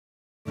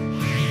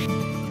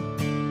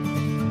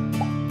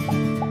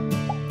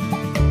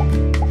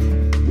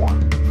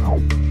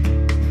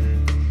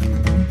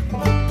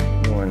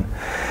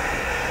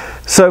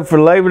So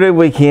for Labor Day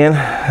weekend,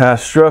 I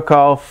struck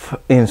off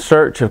in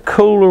search of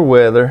cooler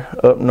weather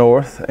up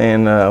north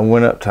and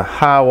went up to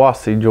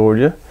Hiawassee,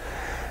 Georgia.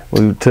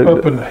 We took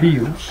up in the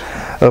hills.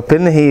 Up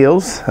in the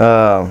hills.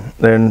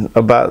 They're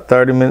about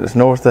 30 minutes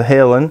north of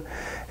Helen,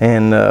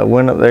 and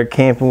went up there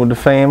camping with the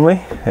family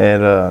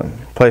at a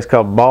place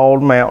called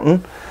Bald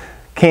Mountain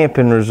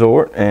Camping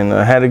Resort, and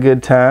had a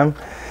good time.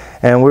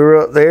 And we were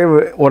up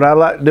there. What I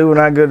like to do when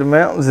I go to the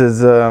mountains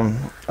is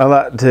I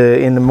like to,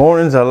 in the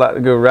mornings, I like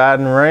to go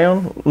riding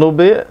around a little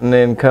bit and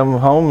then come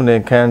home and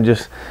then kind of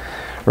just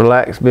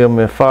relax, build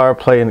me a fire,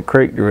 play in the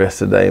creek the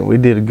rest of the day. And we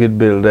did a good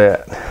bit of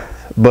that.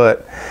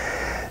 But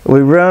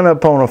we run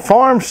up on a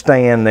farm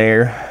stand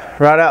there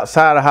right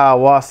outside of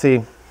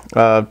Hiawassee,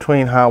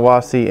 between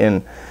Hiawassee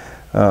and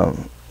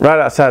right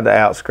outside the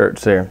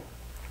outskirts there.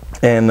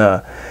 And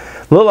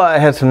looked like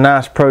it had some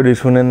nice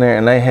produce went in there,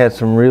 and they had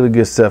some really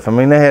good stuff. I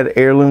mean, they had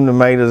heirloom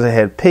tomatoes, they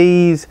had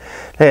peas,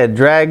 they had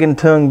dragon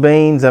tongue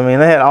beans. I mean,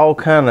 they had all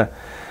kind of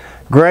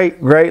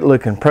great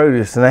looking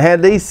produce. And they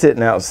had these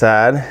sitting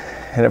outside,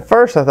 and at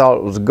first I thought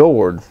it was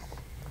gourd,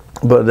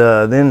 but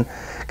then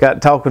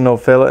got talking to a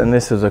fella, and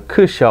this is a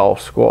cushaw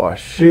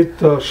squash. It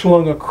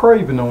slung a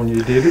craving on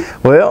you, did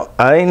it? Well,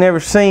 I ain't never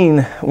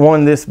seen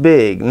one this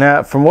big.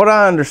 Now, from what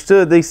I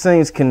understood, these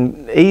things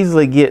can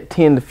easily get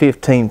 10 to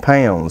 15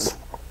 pounds.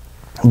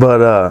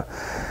 But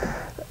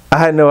I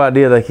had no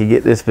idea they could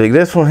get this big.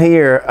 This one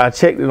here, I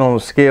checked it on the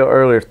scale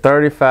earlier,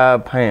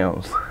 35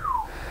 pounds.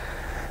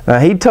 Now,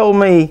 he told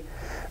me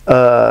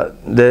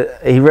that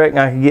he reckoned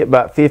I could get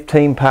about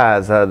 15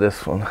 pies out of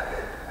this one.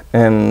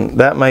 And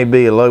that may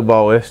be a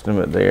lowball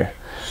estimate there.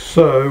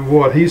 So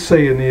what he's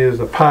saying is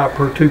a pie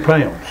per 2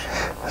 pounds.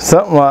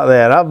 Something like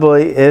that. I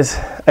believe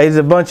there's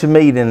a bunch of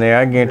meat in there,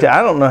 I guarantee.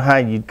 I don't know how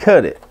you'd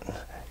cut it.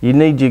 You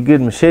need your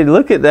good machete.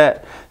 Look at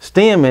that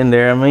stem in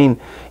there. I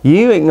mean,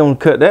 you ain't gonna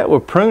cut that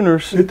with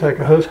pruners. It'd take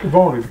a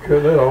Husqvarna to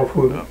cut that off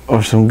with it.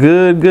 Or some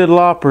good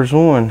loppers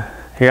one.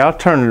 Here, I'll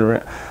turn it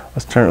around.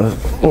 Let's turn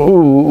it.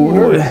 Ooh.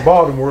 There's the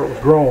bottom where it was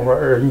grown right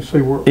there. You can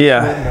see where it was.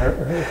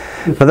 Yeah.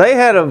 But they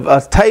had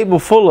a table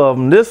full of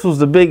them. This was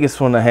the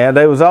biggest one they had.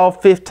 They was all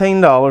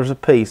 $15 a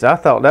piece. I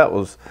thought that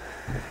was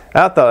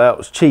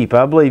cheap.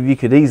 I believe you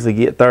could easily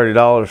get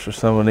 $30 for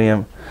some of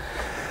them.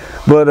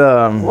 But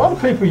a lot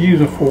of people use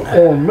them for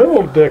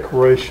ornamental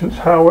decorations.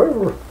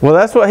 However, well,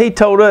 that's what he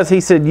told us.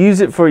 He said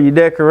use it for your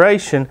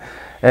decoration,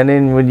 and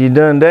then when you're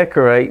done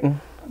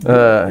decorating,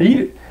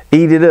 eat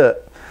it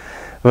up.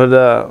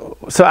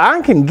 But so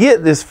I can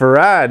get this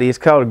variety. It's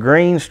called a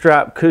green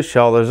striped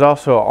cushaw. There's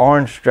also an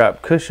orange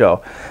striped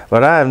cushaw,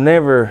 but I have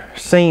never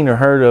seen or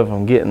heard of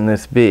them getting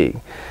this big.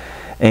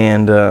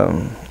 And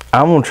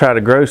I'm gonna try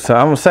to grow some.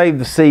 I'm gonna save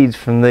the seeds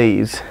from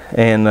these,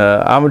 and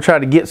I'm gonna try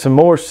to get some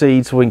more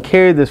seeds so we can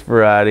carry this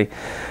variety.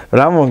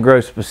 But I'm gonna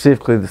grow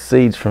specifically the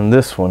seeds from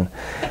this one,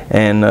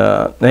 and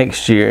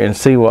next year, and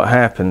see what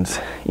happens.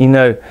 You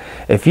know,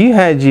 if you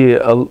had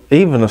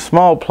even a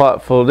small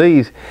plot full of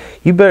these,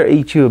 you better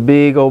eat you a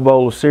big old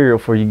bowl of cereal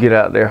before you get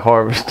out there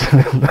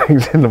harvesting them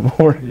things in the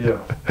morning.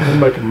 Yeah, you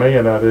make a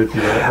man out of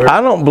it. I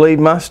don't believe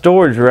my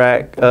storage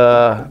rack,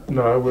 no,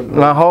 I wouldn't.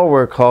 My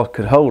hardware closet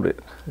could hold it.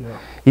 Yeah.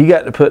 You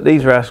got to put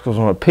these rascals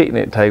on a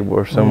picnic table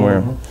or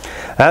somewhere.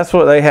 That's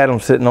what they had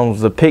them sitting on,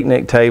 was the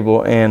picnic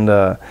table, and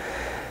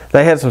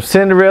they had some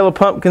Cinderella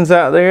pumpkins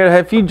out there. They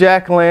had a few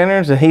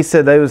jack-o'-lanterns, and he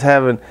said they was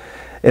having,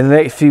 in the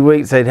next few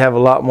weeks, they'd have a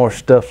lot more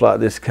stuff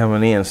like this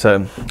coming in.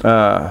 So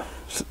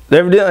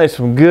evidently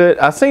some good,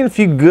 I've seen a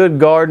few good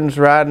gardens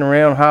riding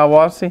around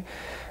Hiawassee,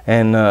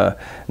 and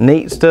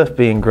neat stuff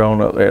being grown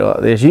up there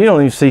like this. You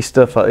don't even see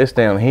stuff like this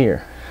down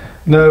here.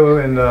 No,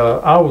 and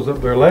I was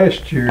up there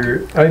last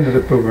year. I ended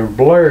up over in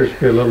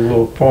Blairsville, a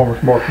little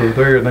farmer's market over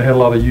there, and they had a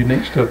lot of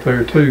unique stuff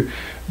there too.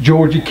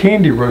 Georgia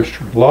Candy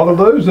Roaster, a lot of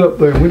those up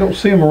there, and we don't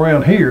see them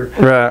around here.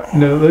 Right. You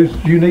know, those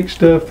unique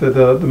stuff that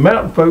the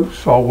mountain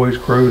folks always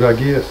growed, I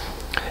guess.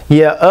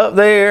 Yeah, up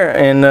there,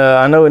 and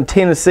I know in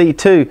Tennessee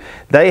too,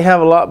 they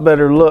have a lot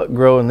better luck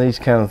growing these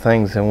kind of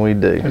things than we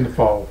do. In the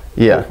fall.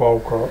 Yeah. The fall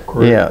crop,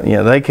 correct.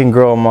 Yeah, they can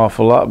grow them off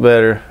a lot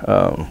better.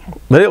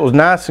 But it was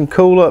nice and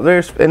cool up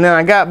there. And then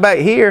I got back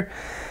here,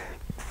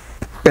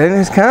 and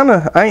it's kind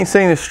of, I ain't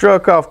seen it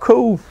struck off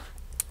cool,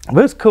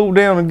 but it's cooled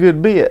down a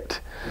good bit.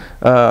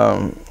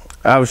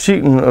 I was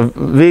shooting a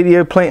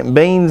video planting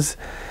beans.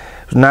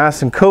 It was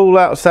nice and cool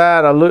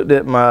outside. I looked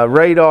at my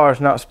radar.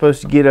 It's not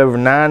supposed to get over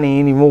 90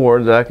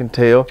 anymore, that I can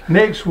tell.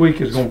 Next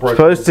week is going to break.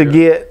 Supposed to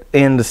get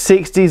in the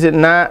 60s at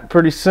night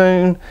pretty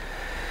soon.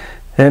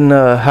 And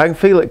I can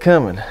feel it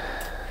coming.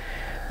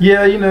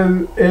 Yeah, you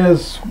know,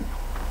 as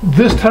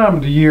this time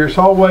of the year, it's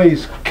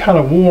always kind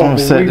of warm. I'm going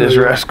to set this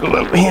rascal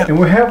up here. And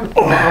we have,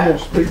 I'm going to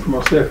speak for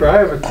myself, I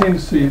have a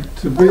tendency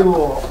to be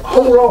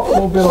hold off a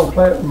little bit on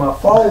planting my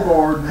fall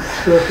garden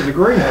stuff in the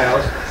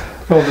greenhouse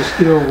because it's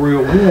still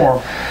real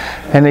warm.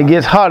 And it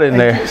gets hot in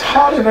there. It gets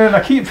hot in there, and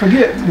I keep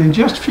forgetting. In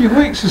just a few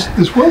weeks,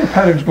 this weather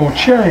pattern is going to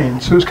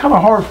change. So it's kind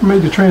of hard for me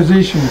to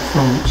transition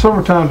from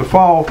summertime to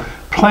fall.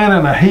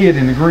 planting ahead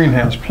in the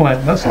greenhouse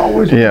planting. That's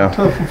always a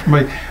tough one for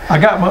me. I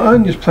got my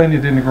onions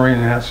planted in the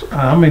greenhouse.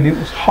 I mean, it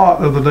was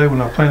hot the other day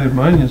when I planted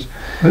my onions,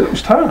 but it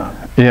was time.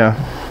 Yeah.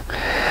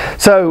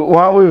 So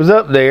while we was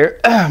up there,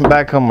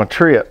 back on my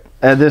trip,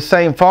 at this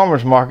same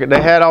farmer's market,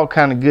 they had all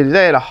kind of goodies.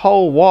 They had a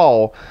whole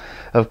wall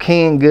of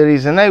canned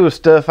goodies, and they was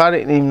stuff I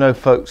didn't even know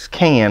folks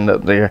canned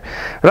up there.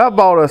 But I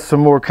bought us some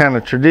more kind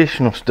of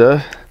traditional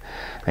stuff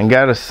and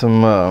got us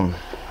some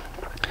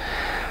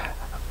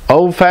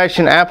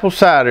old-fashioned apple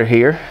cider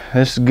here.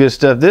 This is good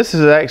stuff. This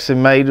is actually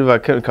made of a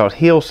company called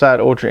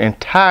Hillside Orchard in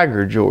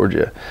Tiger,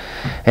 Georgia.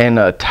 And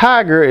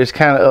Tiger is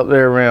kind of up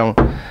there around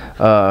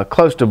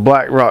close to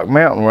Black Rock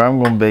Mountain, where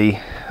I'm going to be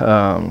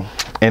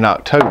in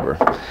October.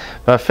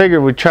 But I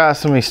figured we'd try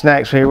some of these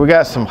snacks here. We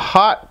got some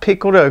hot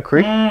pickled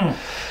okra,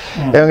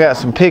 and we got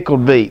some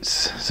pickled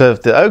beets. So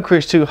if the okra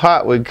is too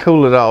hot, we'd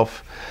cool it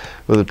off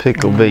with a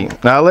pickled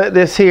beet. Now let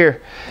this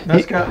here.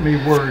 That's got me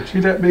worried. See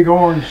that big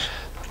orange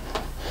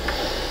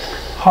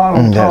hot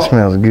on top? That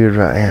smells good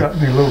right here. Got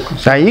me a little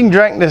concerned. Now you can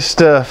drink this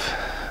stuff.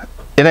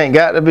 It ain't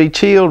got to be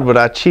chilled, but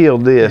I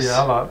chilled this.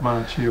 Yeah, I like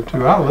mine chilled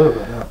too. I love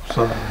it apple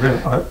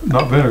cider.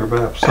 Not vinegar,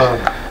 but apple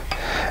cider.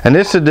 And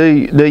this will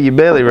do your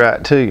belly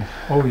right too.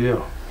 Oh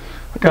yeah.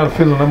 I got a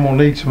feeling I'm gonna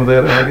need some of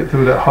that when I get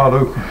through that hot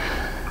okra.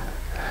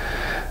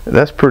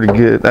 That's pretty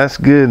good. That's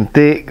good and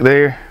thick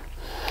there.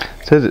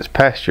 It says it's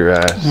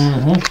pasteurized.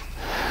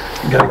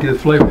 Got to get a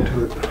flavor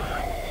to it.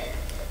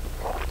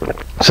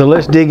 So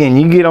let's dig in.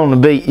 You get on the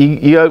beet.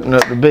 You open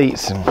up the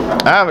beets. And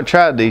I haven't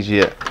tried these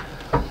yet.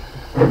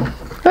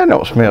 That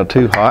don't smell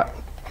too hot.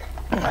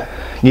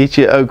 Get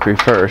your okra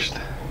first.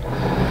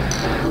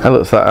 That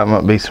looks like that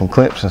might be some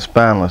Clemson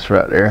spineless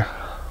right there.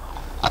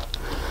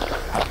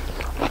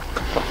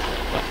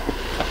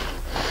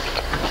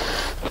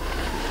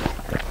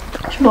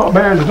 It's not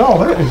bad at all.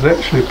 That is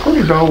actually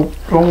pretty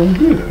doggone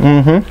good.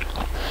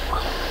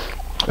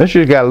 This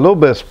just got a little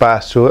bit of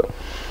spice to it.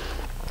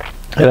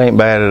 It ain't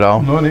bad at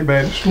all. No, it ain't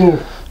bad. It's a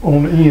little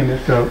on the end.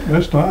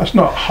 It's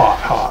not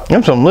hot.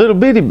 Them some little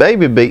bitty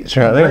baby beets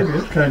right there. Baby,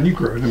 it's kind you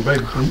grow them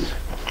baby beets.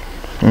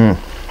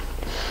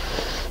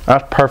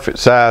 That's perfect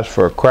size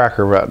for a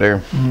cracker right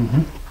there.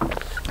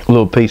 A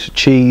little piece of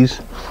cheese.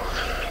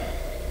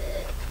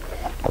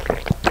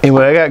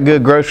 Anyway, I got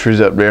good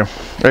groceries up there.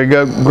 There you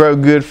go, grow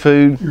good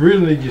food. You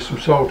really need you some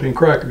saltine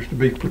crackers to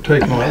be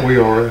partaking like we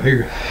are right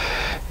here.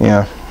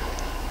 Yeah,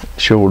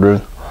 sure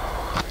do.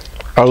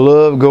 I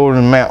love going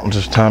to the mountains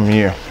this time of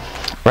year.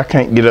 I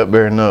can't get up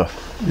there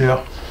enough.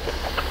 Yeah.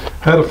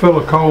 Had a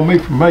fella call me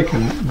from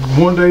Macon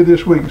one day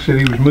this week and said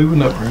he was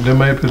moving up there and then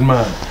made up his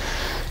mind.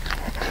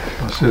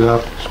 I said,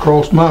 it's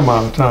crossed my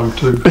mind a time or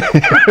two.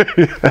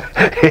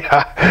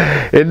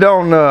 Yeah, it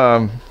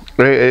don't,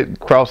 it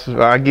crosses,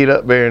 I get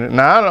up there and,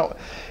 now I don't,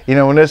 you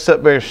know, when it's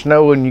up there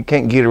snowing, you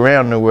can't get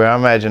around nowhere, I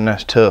imagine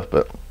that's tough,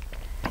 but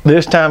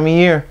this time of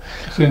year,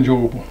 it's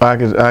enjoyable.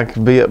 I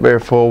could be up there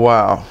for a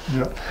while.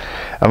 Yeah.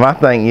 And my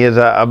thing is,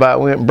 I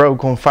about went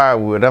broke on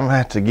firewood. I'm gonna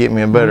have to get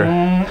me a better.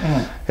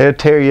 It'll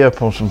tear you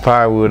up on some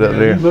firewood up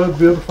there. You love to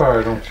build a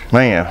fire, don't you?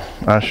 Man,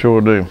 I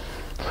sure do.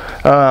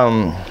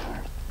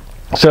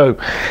 So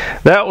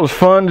that was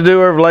fun to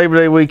do over Labor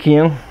Day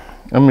weekend.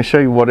 Let me show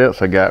you what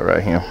else I got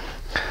right here.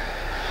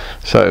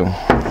 So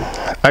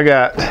I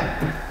got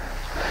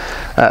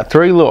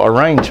 3 little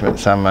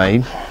arrangements I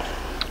made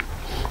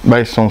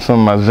based on some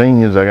of my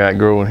zinnias I got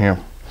growing here.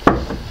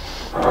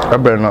 I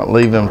better not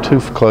leave them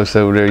too close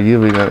over there.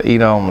 You'll be gonna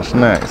eat all my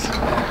snacks.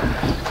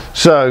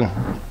 So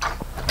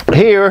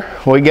here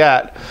we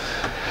got,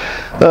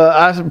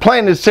 I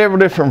planted several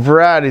different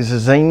varieties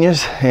of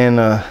zinnias, and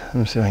let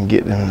me see if I can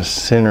get them in the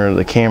center of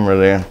the camera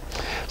there.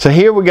 So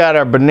here we got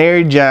our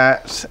Baneri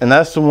Giants, and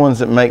that's the ones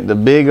that make the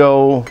big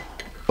old,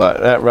 like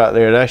that right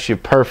there. That's your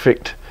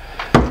perfect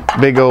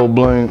big old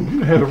bloom.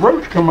 You had a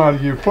roach come out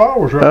of your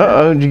flowers right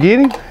Uh-oh, did you get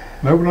him?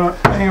 No, not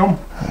him.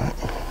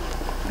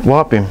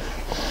 Whop him.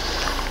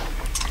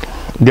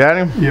 Got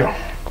him? Yeah.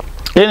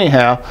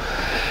 Anyhow,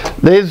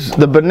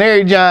 the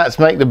Baneri Giants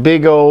make the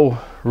big old,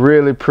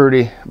 really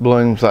pretty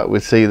blooms like we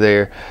see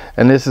there.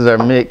 And this is our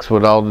mix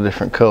with all the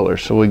different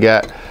colors. So we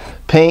got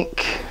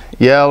pink,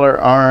 yellow,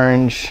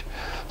 orange,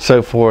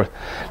 so forth.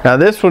 Now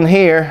this one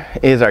here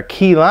is our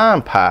key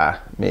lime pie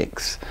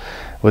mix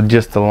with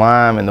just the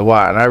lime and the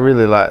white. And I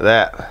really like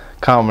that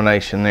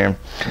combination there.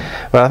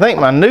 But I think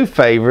my new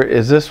favorite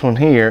is this one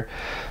here,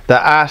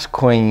 the Ice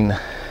Queen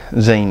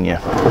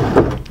zinnia.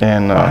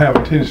 And I have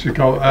a tendency to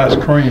call it ice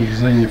cream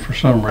zinnia for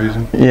some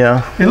reason.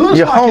 Yeah. It looks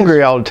You're like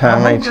hungry all the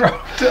time, ain't you?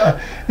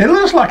 It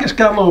looks like it's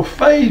got a little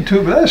fade to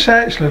it, but that's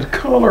actually the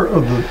color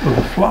of the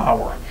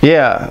flower.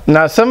 Yeah.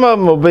 Now some of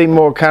them will be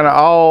more kind of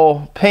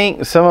all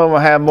pink. Some of them will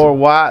have more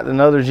white than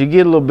others. You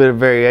get a little bit of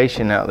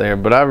variation out there,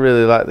 but I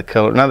really like the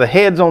color. Now the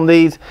heads on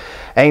these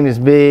ain't as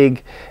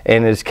big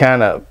and as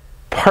kind of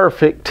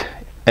perfect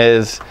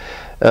as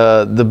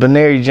the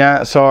Baneri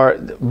Giants are,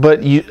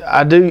 but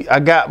I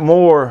got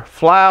more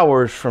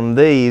flowers from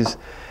these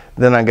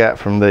than I got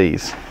from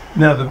these.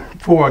 Now,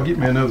 before I get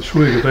me another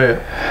swig of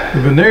that,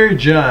 the Baneri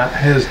Giant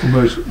has the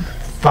most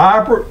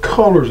vibrant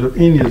colors of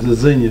any of the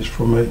zinnias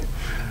for me.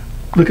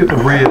 Look at the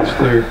reds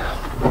there,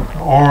 the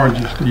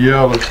oranges, the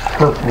yellows,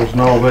 purples,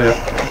 and all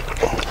that.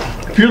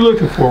 If you're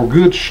looking for a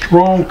good,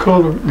 strong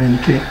color, man, you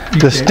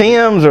can't. The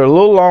stems are a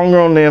little longer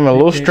on them, and a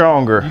little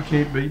stronger. You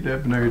can't beat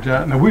that Benery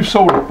Giant. Now, we've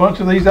sold a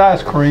bunch of these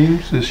ice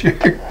creams this year,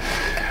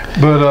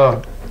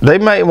 but they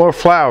make more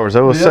flowers.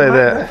 I will say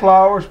that. More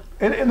flowers,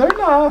 and they're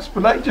nice,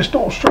 but they just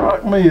don't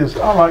strike me as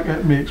I like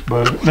that mix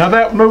better. Now,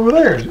 that one over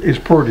there is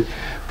pretty,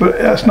 but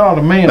that's not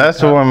a manly. That's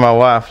the one my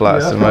wife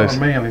likes the most. That's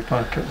not a manly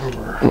thing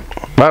over there.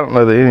 I don't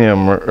know that any of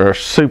them are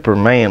super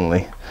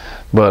manly,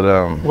 but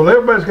well,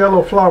 everybody's got a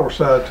little flower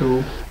side to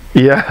them.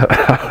 Yeah,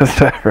 is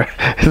that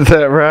right? Is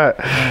that right?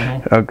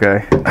 Mm-hmm.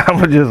 Okay, I'm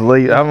gonna just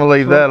leave. I'm gonna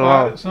leave that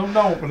alone. Some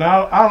don't, but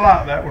I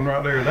like that one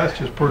right there. That's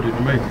just pretty to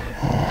me.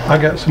 I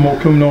got some more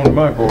coming on in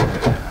my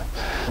garden.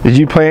 Did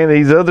you plant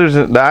these others,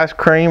 the ice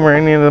cream or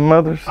any of them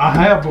others? I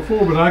have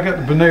before, but I got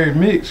the Benery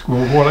mix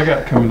with what I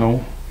got coming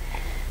on,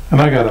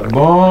 and I got a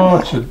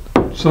bunch of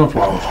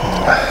sunflowers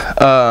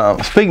coming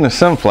on. Speaking of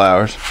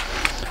sunflowers,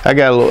 I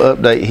got a little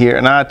update here,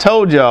 and I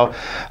told y'all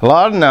a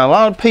lot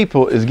of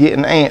people is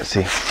getting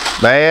antsy,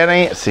 bad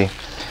antsy.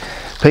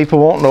 People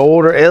wanting to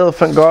order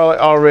elephant garlic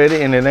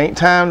already, and it ain't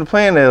time to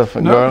plant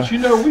elephant garlic. But you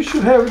know, we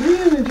should have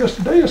it in just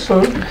a day or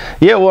so.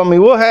 Yeah, well, I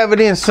mean, we'll have it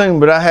in soon,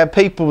 but I have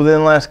people within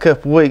the last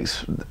couple of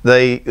weeks,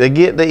 they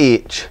get the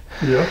itch.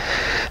 Yeah.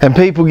 And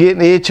people getting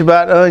the itch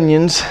about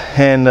onions,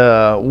 and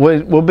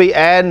we'll be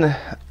adding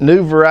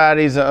new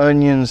varieties of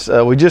onions.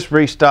 We just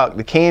restocked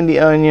the candy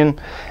onion,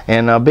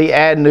 and I'll be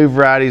adding new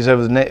varieties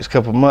over the next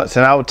couple of months.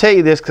 And I will tell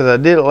you this because I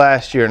did it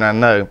last year, and I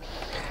know.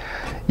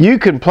 You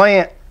can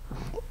plant,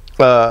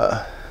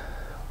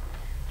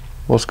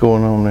 what's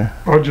going on there?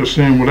 I was just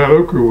saying, well, that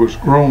okra was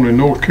grown in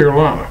North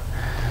Carolina.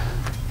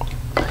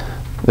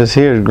 This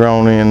here is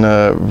grown in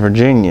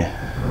Virginia.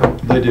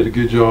 They did a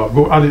good job.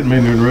 I didn't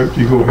mean to interrupt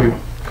you. Go ahead.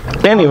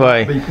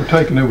 Anyway, I'll be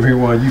partaking over here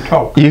while you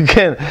talk. You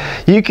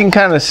can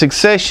kind of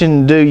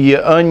succession do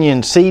your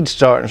onion seed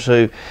starting.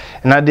 So,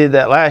 and I did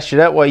that last year.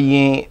 That way you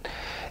ain't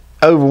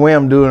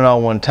overwhelmed doing it all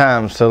one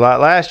time. So like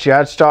last year,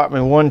 I'd start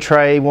me one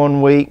tray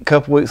 1 week, a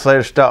couple weeks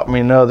later start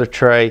me another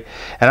tray,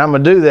 and I'm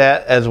gonna do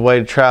that as a way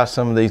to try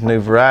some of these new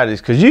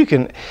varieties, because you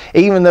can,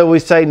 even though we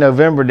say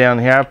November down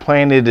here, I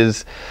planted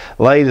as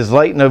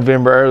late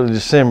November, early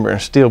December,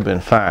 and still been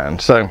fine.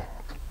 So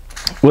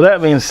with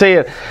that being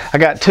said, I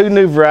got 2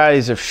 new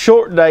varieties of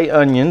short day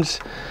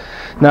onions.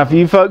 Now for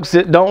you folks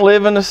that don't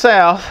live in the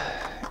South,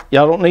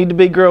 y'all don't need to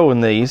be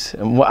growing these,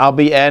 and I'll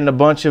be adding a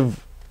bunch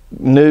of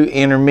new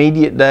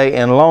intermediate day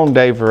and long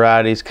day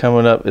varieties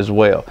coming up as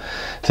well.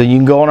 So you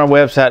can go on our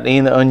website,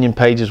 in the onion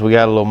pages, we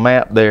got a little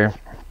map there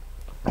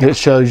that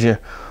shows you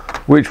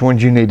which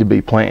ones you need to be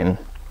planting.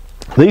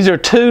 These are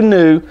 2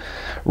 new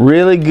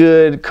really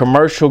good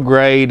commercial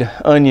grade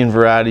onion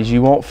varieties.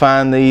 You won't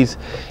find these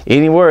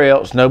anywhere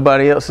else.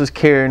 Nobody else is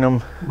carrying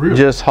them. Really?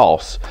 Just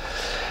Hoss.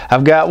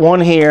 I've got one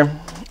here,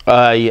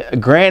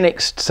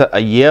 Granix, a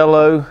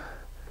yellow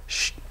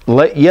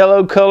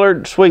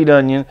colored sweet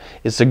onion.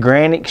 It's a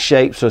granite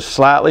shape, so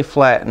slightly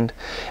flattened,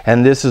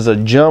 and this is a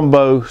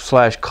jumbo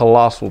 /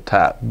 colossal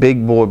type,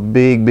 big boy,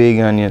 big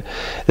onion.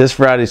 This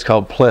variety is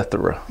called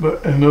Plethora.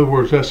 But in other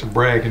words, that's a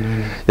bragging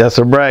onion. That's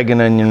a bragging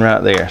onion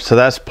right there. So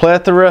that's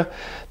Plethora.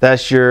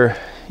 That's your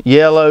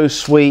yellow,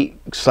 sweet,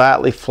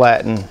 slightly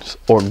flattened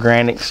or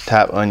granite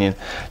type onion.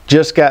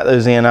 Just got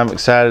those in. I'm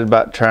excited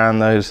about trying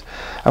those.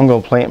 I'm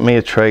gonna plant me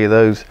a tray of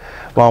those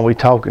while we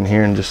talking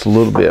here in just a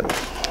little bit.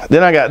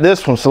 Then I got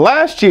this one. So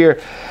last year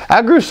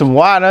I grew some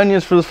white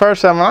onions for the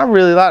first time, and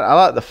I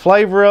like the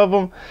flavor of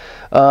them.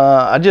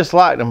 I just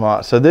liked them a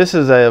lot. So this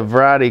is a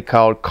variety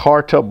called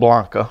Carta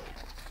Blanca,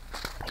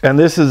 and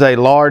this is a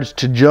large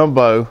to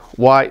jumbo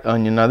white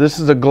onion. Now this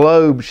is a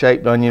globe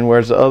shaped onion,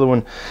 whereas the other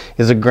one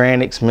is a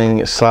granix, meaning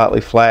it's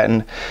slightly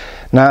flattened.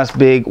 Nice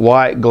big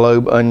white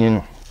globe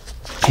onion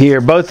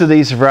here. Both of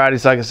these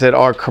varieties, like I said,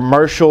 are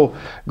commercial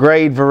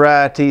grade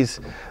varieties,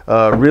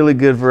 really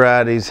good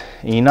varieties,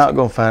 and you're not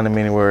going to find them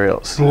anywhere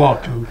else.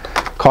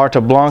 Carta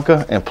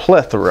Blanca and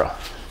Plethora.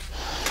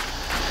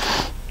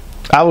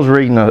 I was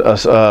reading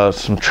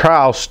some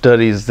trial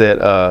studies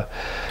that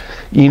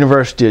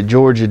University of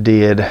Georgia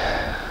did.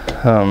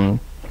 I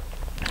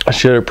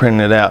should have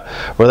printed it out,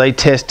 where they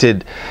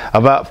tested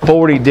about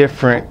 40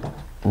 different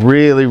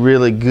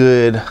really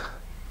good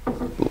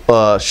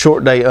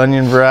short day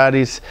onion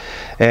varieties,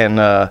 and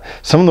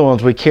some of the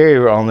ones we carry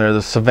are on there.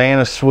 The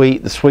Savannah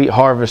Sweet, the Sweet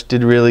Harvest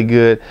did really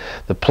good.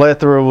 The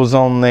Plethora was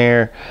on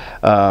there.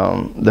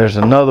 There's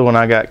another one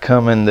I got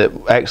coming that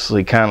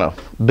actually kind of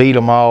beat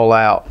them all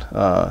out,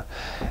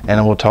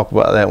 and we'll talk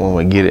about that when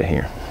we get it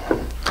here.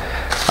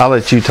 I'll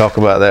let you talk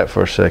about that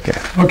for a second.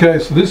 Okay,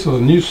 so this is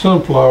a new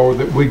sunflower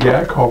that we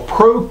got called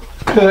Pro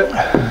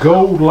Cut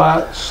Gold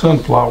Light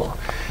Sunflower.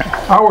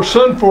 Our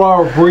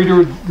sunflower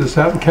breeder that's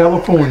out in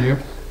California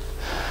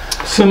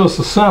sent us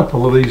a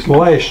sample of these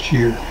last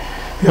year.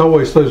 He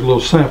always throws a little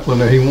sample in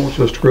there he wants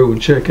us to grow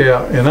and check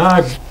out. And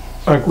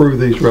I grew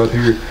these right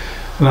here,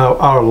 and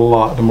I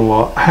like them a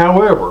lot.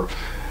 However,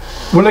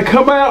 when they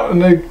come out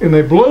and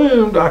they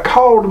bloomed, I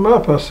called them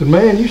up. I said,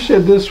 "Man, you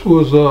said this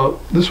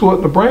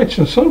wasn't a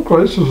branching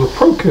sunflower. This was a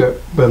pro-cut,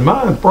 but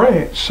mine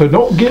branched. So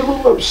don't get a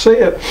little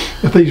upset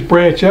if these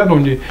branch out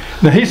on you."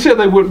 Now he said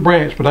they wouldn't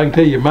branch, but I can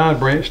tell you, mine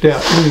branched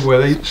out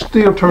anyway. They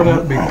still turn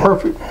out to be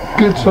perfect,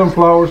 good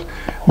sunflowers.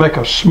 Make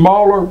a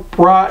smaller,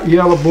 bright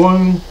yellow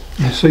bloom.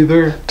 You see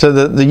there? So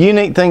the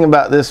unique thing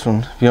about this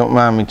one, if you don't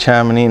mind me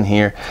chiming in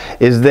here,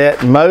 is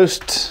that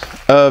most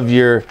of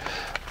your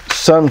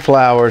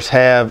sunflowers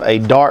have a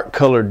dark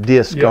colored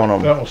disc on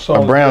them,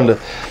 a brown.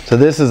 So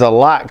this is a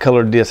light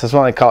colored disc. That's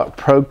why they call it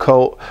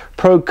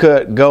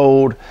Pro-Cut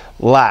Gold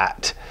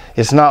Light.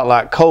 It's not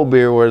like cold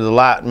beer where the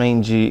light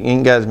means you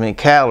ain't got as many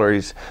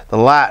calories. The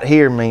light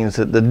here means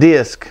that the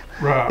disc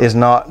is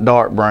not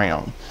dark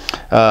brown.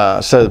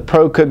 So the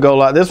Pro-Cut Gold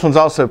Light. This one's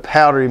also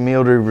powdery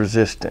mildew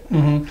resistant.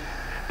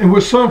 And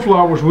with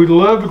sunflowers, we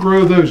love to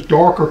grow those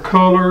darker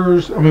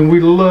colors. I mean, we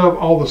love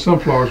all the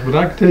sunflowers, but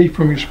I can tell you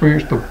from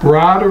experience, the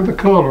brighter the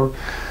color,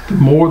 the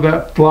more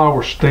that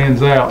flower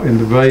stands out in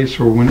the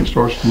vase or when it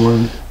starts to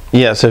bloom.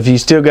 Yeah, so if you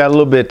still got a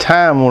little bit of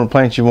time, want to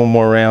plant you one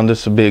more round,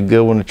 this will be a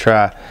good one to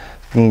try.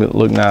 It's going to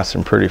look nice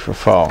and pretty for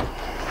fall.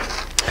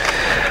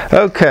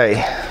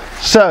 Okay,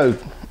 so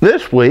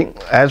this week,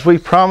 as we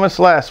promised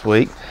last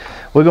week,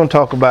 we're going to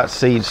talk about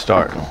seed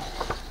starting.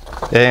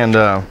 And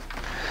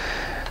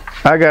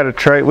I got a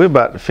tray. We're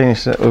about to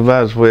finish it. We might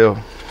as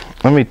well.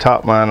 Let me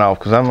top mine off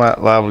because I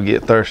might liable to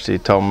get thirsty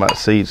talking about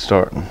seed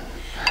starting.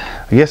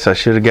 I guess I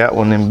should have got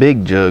one of them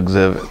big jugs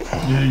of it.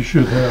 Yeah, you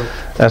should have.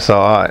 That's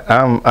all right.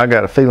 I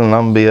got a feeling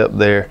I'm going to be up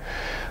there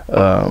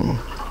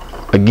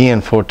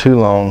again for too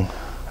long,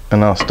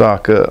 and I'll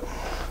stock up.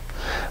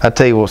 I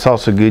tell you what's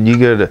also good. You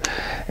go to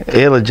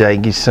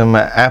LJ, get some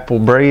apple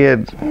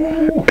bread.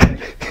 Ooh,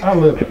 I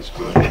love it.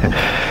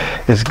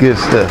 It's good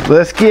stuff.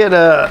 Let's get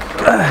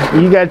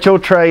you got your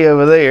tray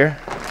over there.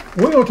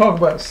 We're going to talk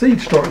about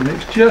seed starting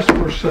mix just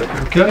for a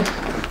second, okay?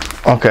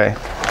 Okay.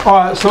 All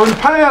right. So in the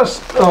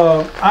past,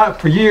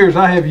 for years,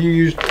 I have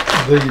used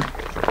the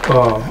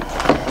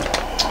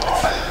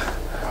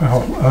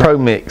Pro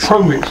Mix.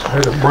 Pro Mix. I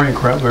had a brain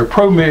cramp there.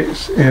 Pro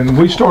Mix, and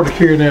we started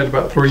carrying that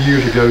about 3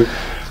 years ago.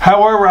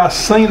 However, I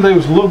seen there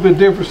was a little bit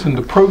difference in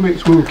the Pro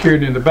Mix we were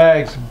carrying in the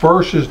bags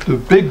versus the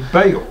big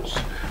bales.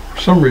 For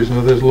some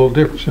reason, there's a little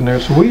difference in there.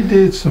 So we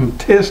did some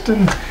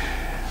testing,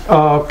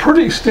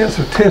 pretty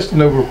extensive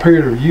testing over a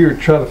period of a year to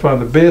try to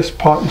find the best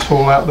pot and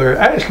soil out there.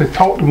 I actually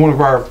talked to one of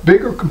our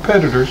bigger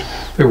competitors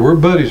that we're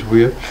buddies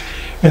with,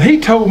 and he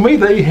told me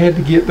they had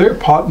to get their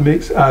pot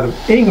mix out of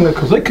England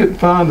because they couldn't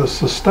find a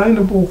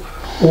sustainable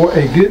or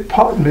a good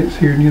pot mix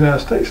here in the United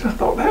States. And I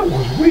thought that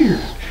was weird.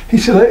 He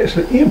said they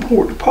actually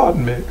import the pot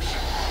mix.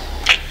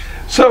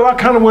 So I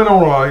kind of went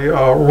on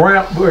a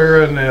ramp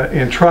there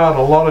and tried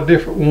a lot of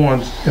different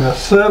ones, and I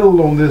settled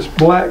on this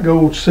black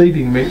gold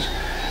seeding mix.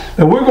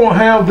 Now we're going to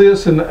have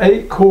this in the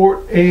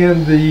 8-quart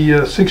and the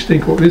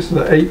 16-quart. This is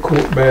the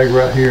 8-quart bag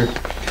right here.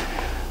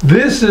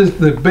 This is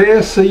the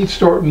best seed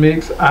starting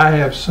mix I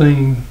have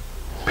seen,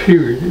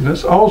 period. And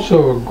it's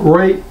also a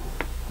great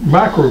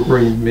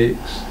microgreen mix.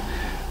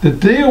 The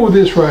deal with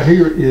this right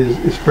here is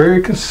it's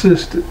very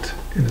consistent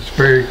and it's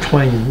very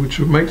clean, which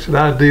makes it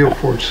ideal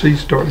for a seed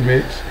starting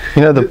mix.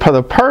 You know, the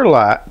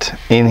perlite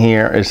in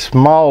here is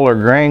smaller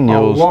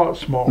granules a lot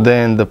smaller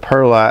than the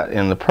perlite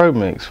in the Pro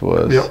Mix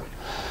was. Yep.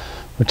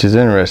 Which is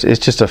interesting. It's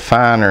just a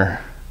finer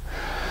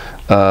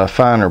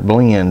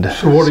blend,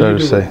 so what are you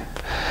doing? say.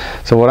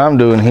 So what I'm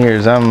doing here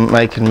is I'm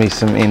making me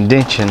some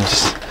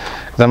indentions.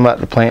 I'm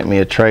about to plant me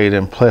a tray of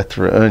them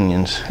plethora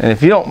onions. And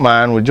if you don't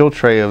mind, with your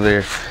tray over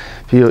there,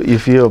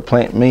 if you'll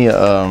plant me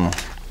a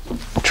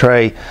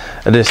tray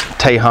of this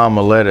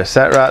Tehama lettuce.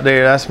 That right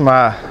there, that's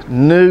my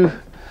new,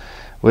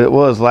 well, it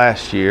was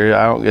last year.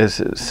 I don't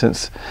guess it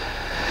since,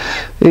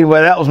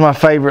 anyway, that was my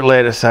favorite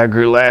lettuce I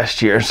grew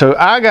last year. So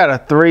I got a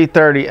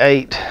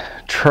 338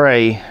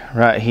 tray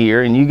right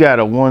here, and you got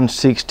a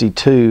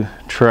 162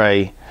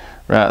 tray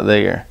right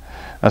there.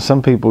 Now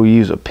some people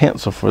use a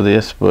pencil for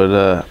this,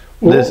 but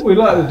what we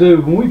like to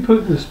do when we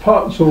put this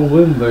pot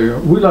soil in there,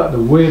 we like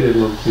to wet it a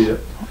little bit.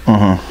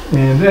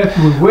 And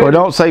after we wet well,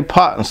 don't say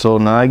pot and soil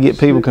now. I get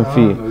people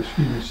confused.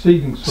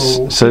 Seeding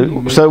soil.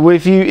 So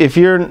if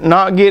you're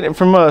not getting it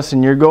from us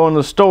and you're going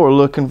to the store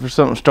looking for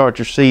something to start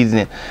your seeds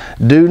in,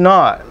 do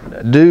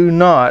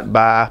not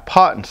buy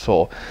pot and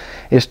soil.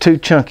 It's too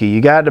chunky. You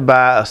got to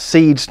buy a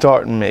seed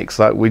starting mix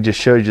like we just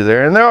showed you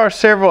there, and there are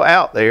several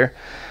out there,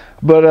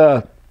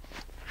 but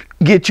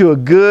get you a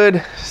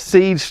good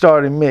seed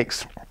starting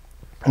mix.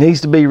 It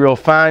needs to be real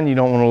fine. You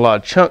don't want a lot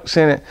of chunks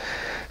in it.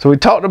 So we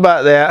talked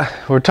about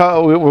that.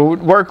 We're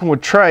working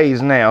with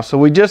trays now. So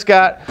we just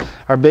got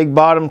our big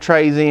bottom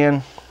trays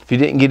in. If you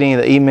didn't get any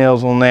of the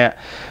emails on that,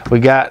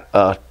 we got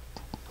a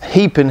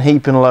heaping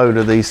load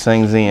of these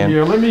things in.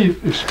 Yeah, let me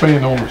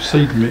expand on the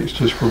seed mix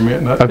just for a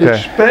minute. Now, okay.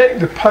 Expect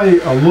to pay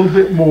a little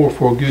bit more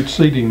for a good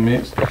seeding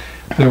mix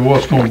than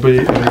what's going to be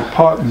in a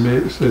pot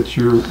mix at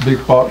your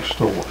big box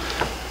store.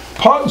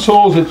 Pot and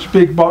soils at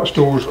big box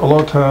stores a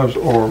lot of times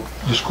are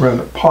just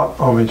ground up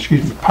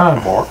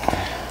pine bark.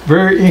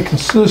 very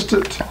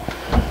inconsistent,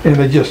 and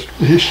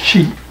it's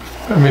cheap.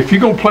 I mean, if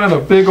you're gonna plant a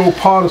big old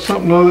pot or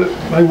something of it,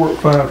 they work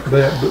fine for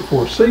that. But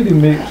for a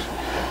seeding mix,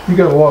 you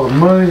got a lot of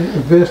money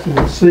invested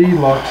in seed, a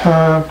lot of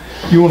time.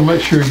 You want to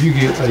make sure you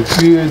get a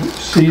good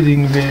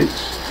seeding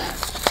mix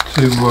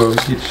to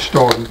get you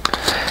started.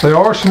 There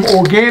are some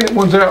organic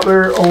ones out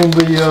there on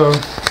the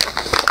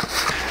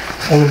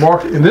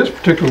market, and this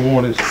particular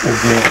one is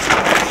organic.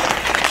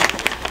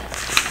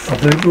 I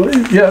do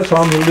believe, yeah, it's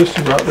on the list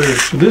right there.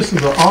 So this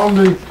is an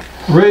Omni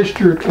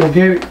registered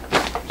organic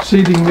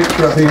seeding mix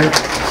right here.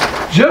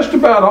 Just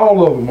about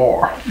all of them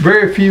are.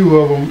 Very few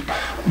of them,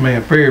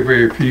 man, very,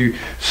 very few.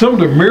 Some of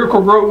the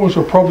Miracle Grow ones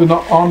are probably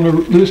not on the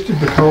listed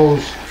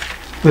because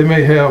they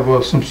may have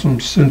some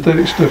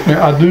synthetic stuff in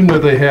there. I do know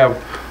they have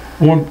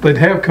one, they'd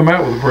have come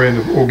out with a brand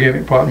of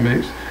organic pot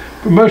mix,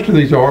 but most of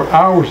these are.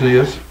 Ours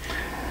is.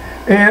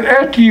 And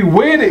after you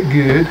wet it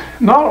good,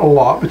 not a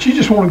lot, but you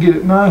just want to get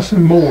it nice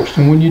and moist.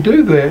 And when you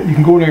do that, you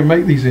can go in there and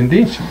make these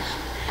indentions.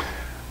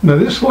 Now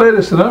this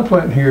lettuce that I'm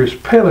planting here is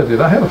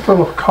pelleted. I had a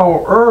fellow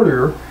call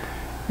earlier,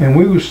 and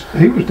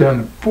he was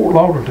down in Fort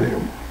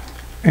Lauderdale,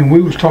 and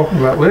we was talking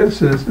about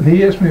lettuces, and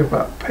he asked me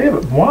about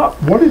pellet.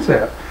 What is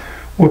that?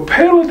 Well,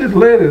 pelleted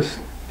lettuce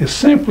is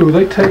simply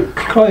they take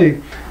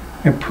clay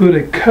and put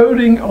a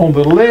coating on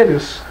the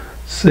lettuce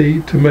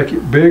seed to make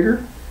it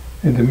bigger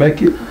and to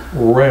make it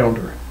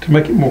rounder, to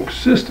make it more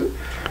consistent.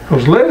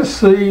 Because lettuce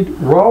seed,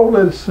 raw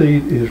lettuce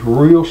seed, is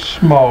real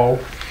small,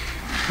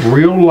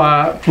 real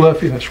light,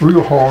 fluffy, and it's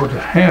real hard to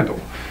handle.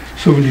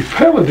 So when you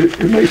pellet it,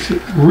 it makes it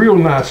real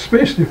nice,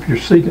 especially if you're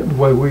seeding it the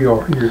way we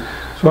are here.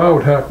 So I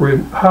would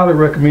highly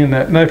recommend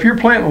that. Now if you're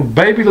planting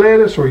baby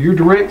lettuce or you're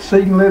direct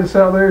seeding lettuce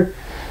out there,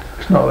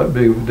 it's not that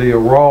big of a deal.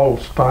 Raw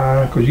is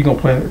fine because you're going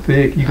to plant it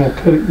thick, you're going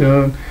to cut it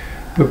young.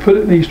 But put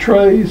it in these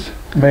trays,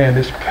 man,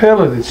 this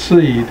pelleted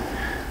seed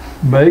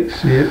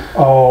makes it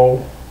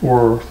all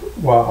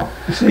worthwhile.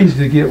 It's easy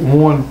to get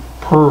one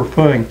per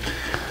thing.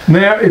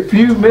 Now, if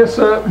you mess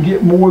up and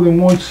get more than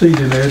one seed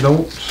in there,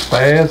 don't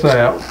spaz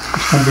out.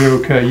 It's going to be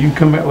okay. You can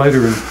come back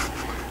later and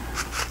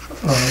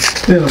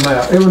thin them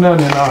out. Every now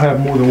and then I'll have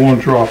more than one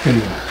drop in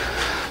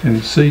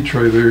the seed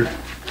tray there.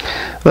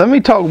 Let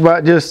me talk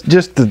about just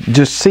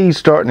seed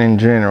starting in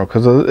general,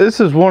 because this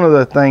is one of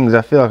the things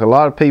I feel like a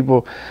lot of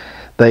people,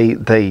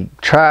 they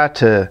try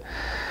to,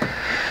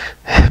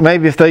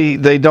 maybe if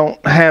they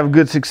don't have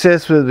good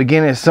success with it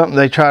again, it's something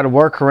they try to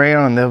work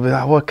around, and they'll be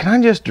like, well, can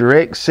I just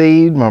direct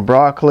seed my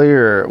broccoli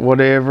or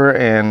whatever?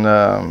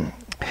 And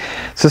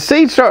so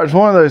seed start is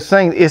one of those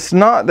things. It's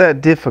not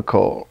that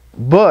difficult,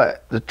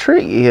 but the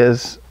trick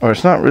is, or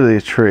it's not really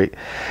a trick,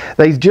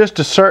 there's just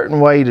a certain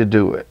way to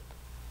do it.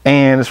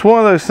 And it's one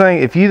of those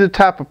things, if you're the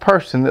type of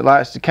person that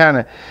likes to kind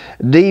of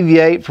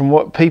deviate from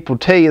what people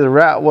tell you the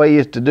right way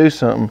is to do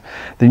something,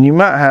 then you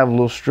might have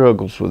little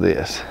struggles with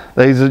this.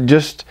 There's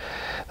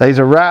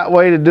a right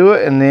way to do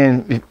it, and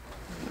then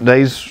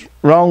there's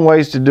wrong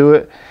ways to do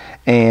it,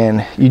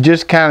 and you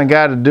just kind of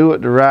got to do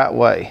it the right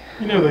way.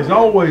 You know, there's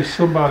always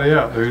somebody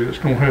out there that's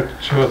going to have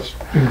to just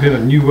invent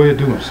a new way of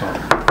doing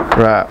something.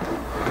 Right.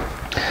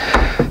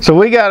 So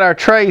we got our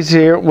trays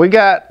here. We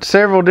got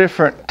several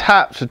different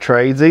types of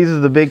trays. These are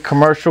the big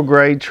commercial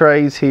grade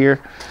trays here.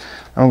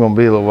 I'm going to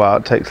be a little while.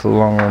 It takes a little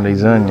longer on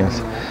these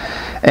onions.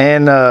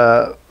 And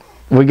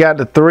we got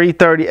the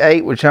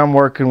 338, which I'm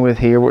working with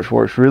here, which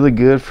works really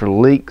good for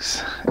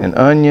leeks and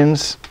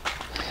onions.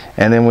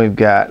 And then we've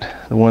got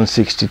the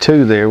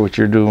 162 there, which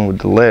you're doing with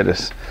the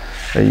lettuce.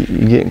 Are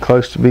you getting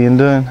close to being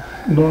done?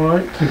 No,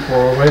 I ain't too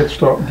far away. I had to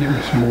start and get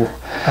me some more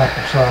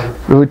apple cider.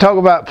 We talk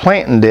about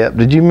planting depth.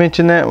 Did you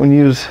mention that when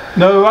you was?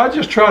 No, I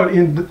just try to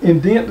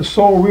indent the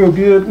soil real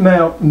good.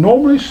 Now,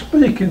 normally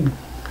speaking,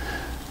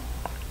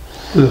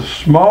 the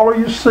smaller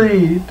your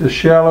seed, the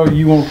shallower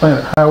you want to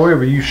plant it.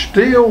 However, you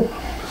still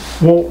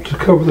want to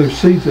cover those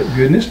seeds up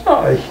good. And it's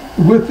not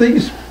with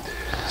these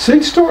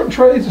seed starting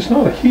trays, it's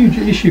not a huge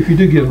issue if you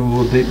do get them a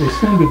little deep. They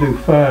seem to do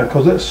fine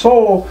because that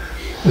soil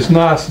is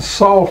nice and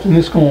soft, and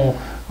it's going to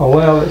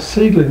allow that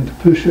seedling to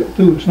push up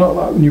through. It's not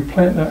like when you're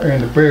planting out there in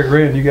the bare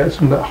ground, you got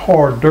some of that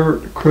hard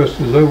dirt that crusts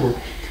over.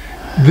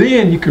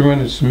 Then you can run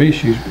into some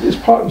issues. But this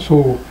potting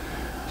soil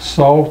is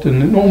soft,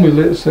 and it normally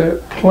lets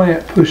that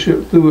plant push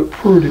up through it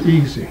pretty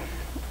easy.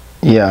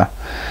 Yeah.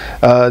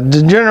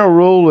 The general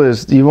rule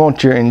is you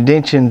want your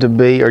indention to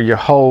be, or your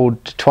hole,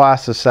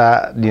 twice the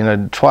size,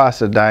 twice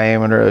the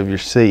diameter of your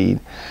seed.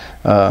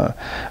 But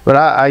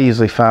I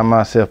usually find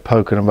myself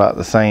poking about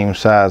the same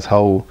size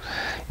hole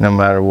no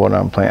matter what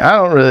I'm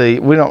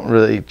planting. We don't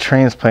really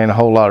transplant a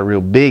whole lot of real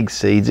big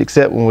seeds,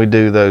 except when we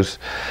do those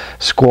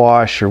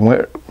squash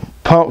or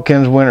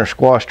pumpkins, winter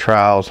squash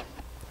trials.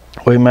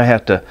 We may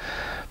have to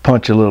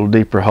punch a little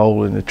deeper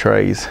hole in the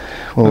trays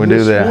when we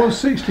do that.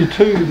 This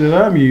 162 that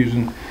I'm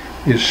using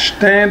is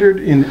standard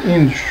in the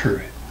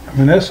industry. I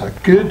mean, that's a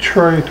good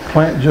tray to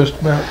plant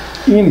just about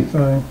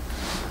anything.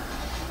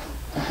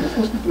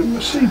 Let's put my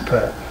seed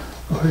pack.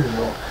 Oh, here we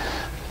go.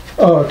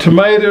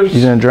 Tomatoes.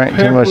 You didn't drink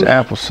too much peppers.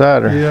 apple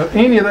cider. Yeah,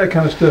 any of that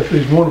kind of stuff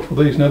is wonderful.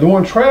 These now, the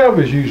one Trav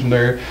is using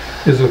there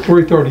is a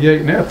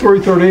 338. Now,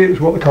 338 is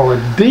what they call a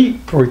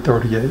deep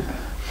 338,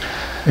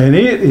 and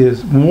it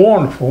is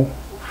wonderful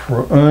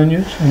for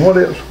onions. And what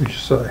else would you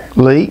say?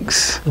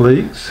 Leeks.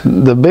 Leeks.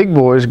 The big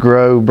boys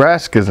grow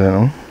brassicas in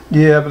them.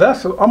 Yeah, but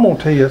I'm gonna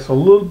tell you, it's a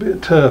little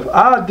bit tough.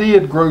 I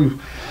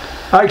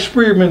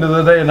experimented the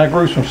other day, and I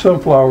grew some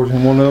sunflowers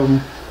in one of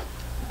them,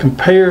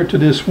 compared to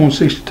this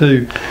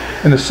 162,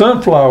 and the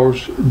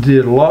sunflowers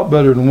did a lot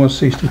better in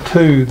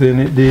 162 than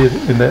it did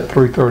in that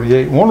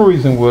 338. One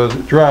reason was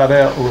it dried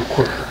out a little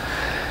quicker,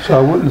 so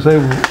I wasn't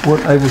able to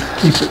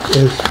keep it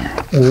as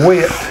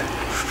wet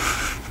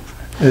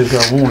as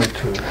I wanted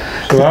to.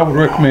 So I would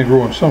recommend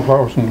growing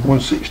sunflowers in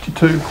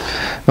 162.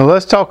 Now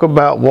let's talk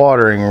about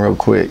watering real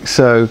quick.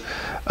 So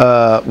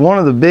one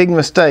of the big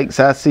mistakes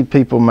I see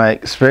people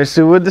make,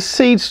 especially with the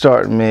seed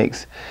starting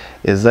mix,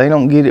 is they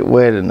don't get it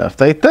wet enough.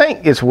 They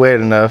think it's wet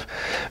enough,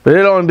 but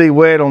it'll only be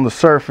wet on the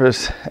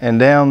surface, and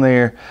down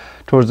there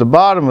towards the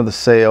bottom of the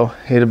cell,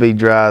 it'll be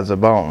dry as a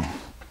bone.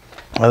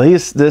 Well,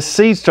 this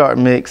seed start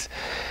mix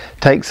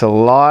takes a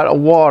lot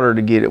of water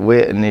to get it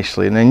wet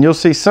initially, and then you'll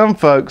see some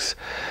folks,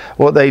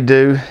 what they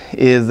do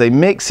is they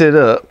mix it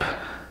up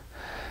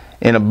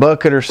in a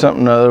bucket or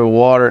something other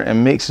water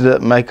and mix it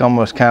up, make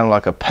almost kind of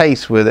like a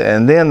paste with it,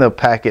 and then they'll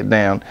pack it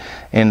down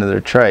into their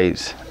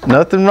trays.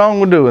 Nothing wrong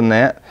with doing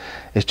that.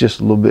 It's just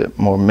a little bit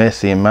more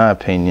messy in my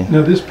opinion.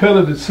 Now this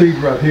pelleted seed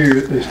right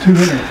here, there's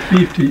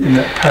 250 in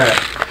that pack.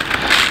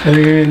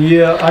 And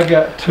yeah, I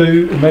got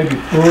 2, maybe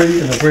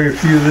 3, and a very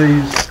few of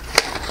these.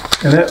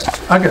 And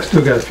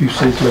still got a few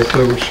seeds left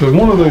over. So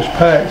one of those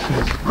packs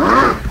is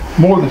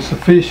more than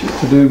sufficient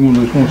to do one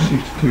of those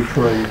 162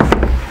 trays.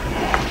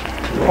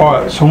 All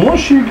right, so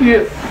once you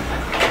get,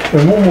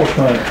 and one more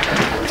thing,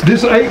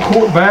 this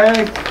 8-quart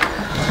bag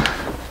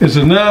is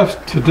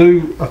enough to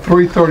do a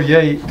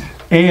 338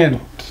 and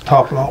to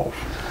top it off.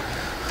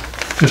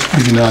 Just to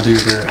give you an idea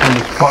there, how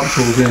much pot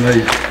goes in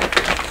these.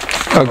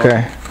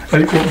 Okay.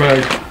 8-quart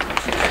bag.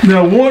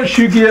 Now once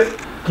you get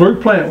through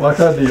planting like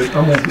I did,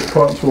 I'm gonna get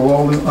pot soil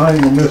all in. I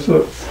ain't gonna mess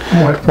up.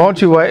 Why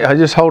don't you wait? I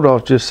just hold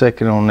off just a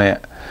second on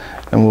that,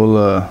 and we'll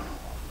go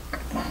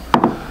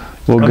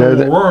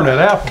there. We're that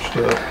apple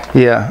stuff.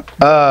 Yeah.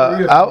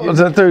 I was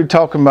through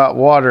talking about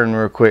watering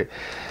real quick.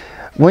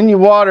 When you're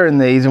watering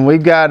these, and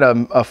we've got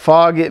a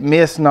fog it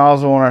mist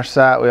nozzle on our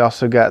site, we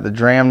also got the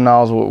dram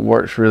nozzle. It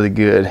works really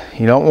good.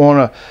 You don't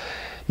want to.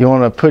 You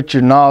want to put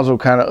your nozzle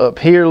kind of up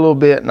here a little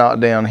bit,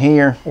 not down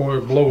here. Or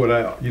blow it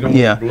out. You don't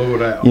want to blow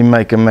it out. You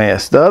make a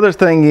mess. The other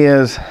thing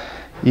is,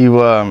 you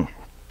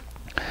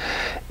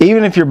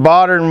even if you're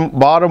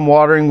bottom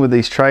watering with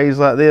these trays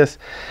like this,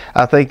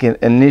 I think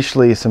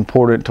initially it's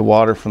important to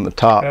water from the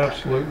top.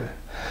 Absolutely.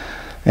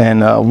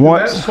 And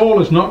once that soil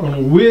is not going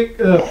to wick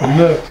up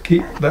enough to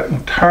keep that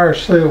entire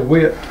cell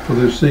wet for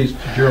those seeds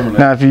to germinate.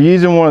 Now, if you're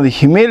using one of the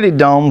humidity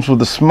domes with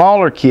the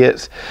smaller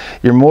kits,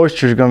 your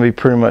moisture is going to be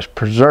pretty much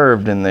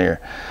preserved in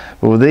there.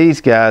 But with these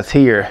guys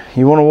here,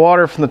 you want to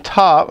water from the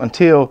top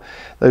until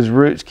those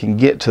roots can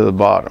get to the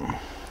bottom.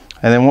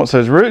 And then once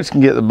those roots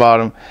can get to the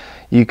bottom,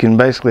 you can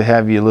basically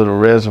have your little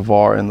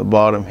reservoir in the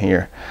bottom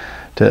here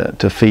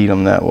to feed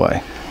them that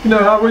way. You know,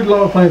 I read a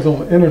lot of things on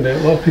the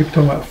internet. A lot of people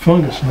talking about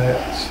fungus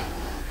gnats.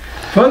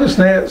 Fungus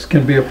gnats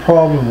can be a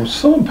problem with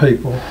some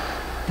people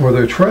or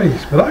their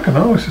trays, but I can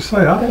honestly say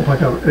I don't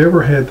think I've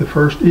ever had the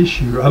first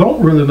issue. I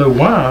don't really know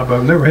why, but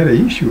I've never had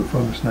an issue with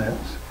fungus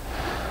gnats.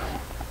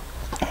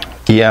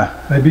 Yeah.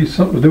 Maybe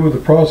something to do with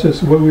the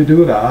process, the way we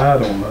do it, I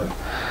don't know.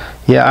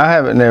 Yeah, I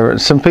haven't never.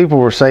 Some people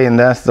were saying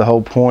that's the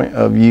whole point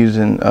of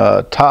using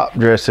top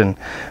dressing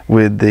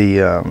with the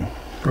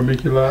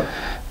vermiculite.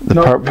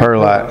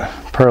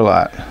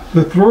 Perlite.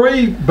 The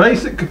 3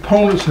 basic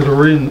components that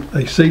are in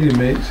a seeding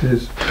mix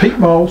is peat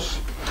moss,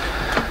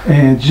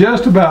 and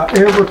just about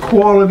every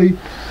quality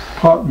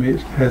pot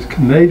mix has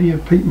Canadian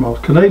peat moss.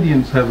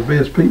 Canadians have the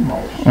best peat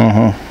moss.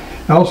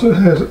 It also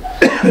has,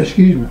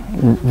 excuse me,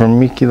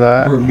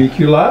 vermiculite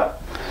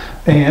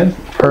and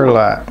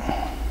perlite.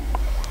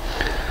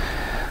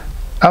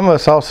 I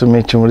must also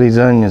mention with these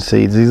onion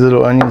seeds, these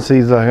little onion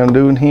seeds like I'm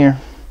doing here,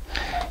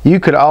 you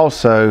could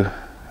also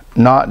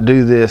not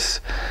do this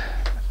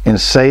in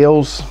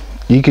sales.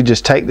 You could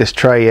just take this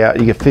tray out,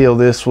 you could fill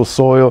this with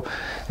soil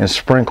and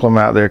sprinkle them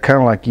out there, kind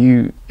of like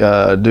you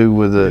do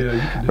with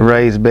a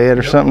raised bed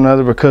or something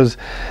other, because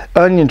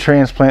onion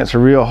transplants are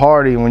real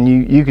hardy. When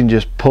you can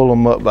just pull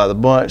them up by the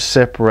bunch,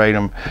 separate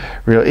them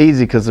real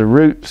easy, because the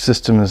root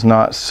system is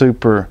not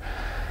super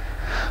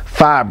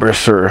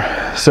fibrous, or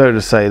so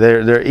to say.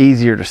 They're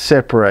easier to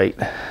separate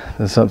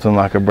than something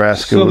like a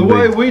brassica would be. So the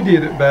way we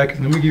did it back,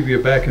 and let me give you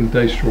a back in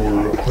the day story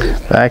real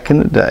quick. Back in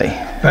the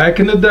day. Back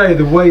in the day,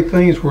 the way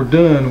things were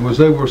done was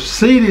they were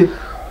seeded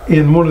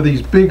in one of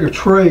these bigger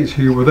trays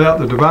here without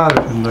the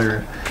dividers in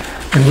there.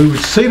 And we would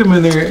seed them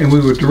in there, and we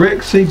would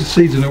direct seed the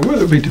seeds in there,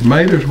 whether it be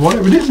tomatoes,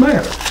 whatever, it didn't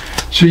matter.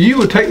 So you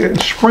would take that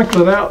and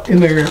sprinkle it out in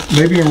there,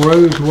 maybe in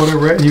rows or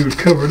whatever, and you would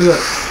cover it up.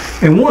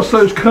 And once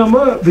those come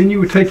up, then you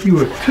would take you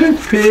a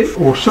toothpick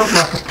or something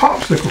like a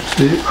popsicle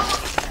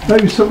stick,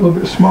 maybe something a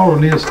little bit smaller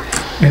than this,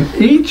 and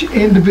each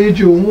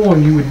individual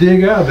one you would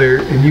dig out of there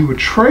and you would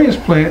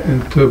transplant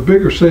into a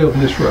bigger cell than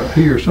this right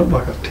here, something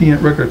like a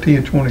regular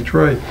 10, 20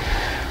 tray.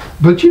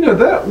 But you know,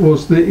 that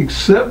was the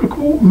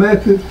acceptable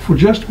method for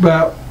just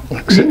about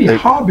any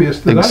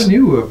hobbyist that I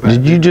knew of.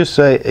 Did you just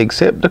say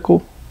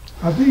acceptable?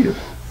 I did.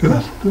 Did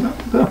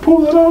I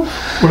pull that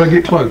off? Or did I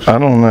get close? I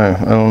don't know.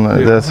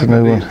 Yeah, that's a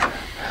new one.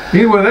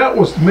 Anyway, that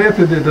was the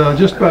method that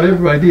just about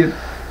everybody did.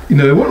 You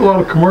know, there wasn't a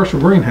lot of commercial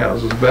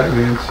greenhouses back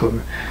then, so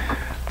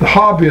the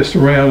hobbyists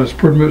around us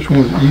pretty much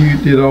ones that you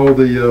did all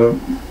the,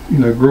 you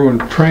know, growing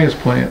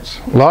transplants.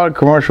 A lot of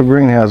commercial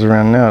greenhouses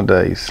around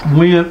nowadays.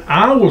 When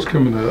I was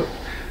coming up,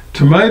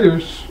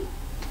 tomatoes,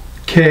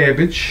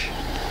 cabbage,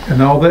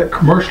 and all that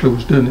commercially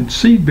was done in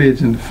seed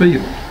beds in the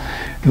field.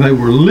 And they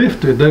were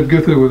lifted. They'd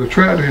go through with a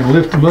tractor and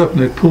lift them up,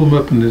 and they'd pull them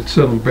up and they'd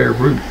sell them bare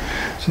root.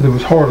 So there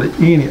was hardly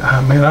any.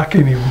 I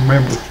can't even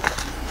remember.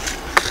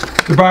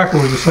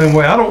 Tobacco was the same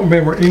way. I don't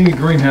remember any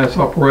greenhouse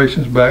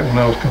operations back when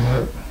I was coming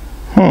up.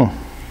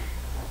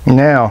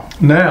 Now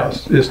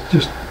it's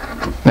just.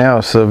 Now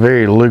it's a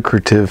very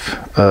lucrative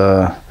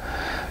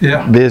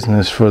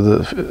business for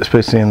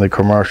especially in the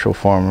commercial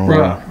farming world.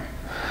 Right.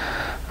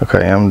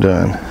 Okay, I'm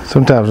done.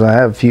 Sometimes when I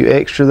have a few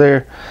extra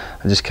there,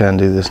 I just kind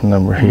of do this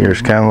number here.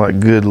 It's kind of like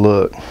good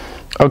luck.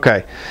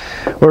 Okay,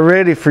 we're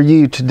ready for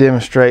you to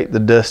demonstrate the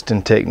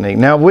dusting technique.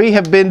 Now, we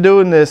have been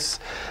doing this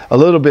a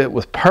little bit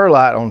with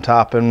perlite on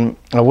top, and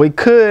we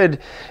could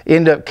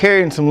end up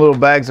carrying some little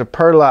bags of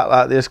perlite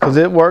like this because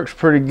it works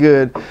pretty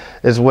good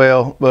as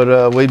well,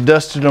 but we've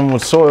dusted them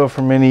with soil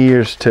for many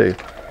years too.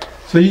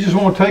 So you just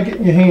want to take it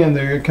in your hand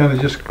there and kind of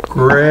just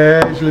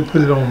gradually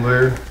put it on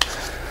there.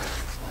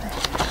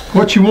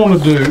 What you want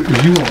to do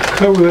is you want to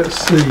cover that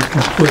seed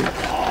completely.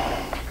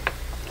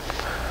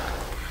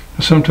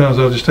 Sometimes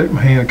I'll just take my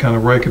hand and kind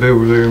of rake it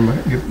over there and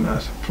get it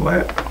nice and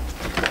flat.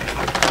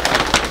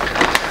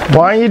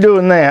 While you're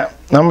doing that,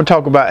 I'm going to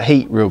talk about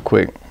heat real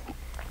quick.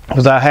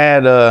 Because I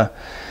had,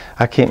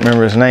 I can't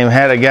remember his name,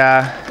 had a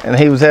guy and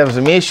he was having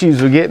some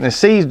issues with getting the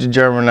seeds to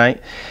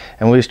germinate,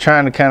 and we was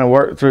trying to kind of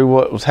work through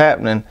what was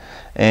happening,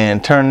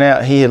 and turned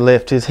out he had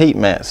left his heat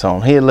mats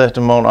on. He had left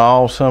them on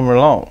all summer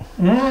long.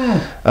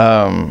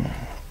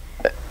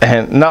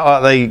 And not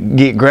like they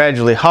get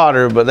gradually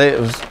hotter, but it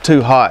was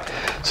too hot.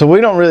 So we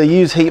don't really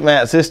use heat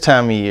mats this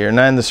time of year.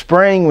 Now in the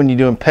spring, when you're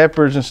doing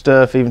peppers and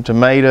stuff, even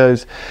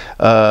tomatoes,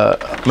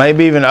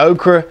 maybe even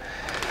okra,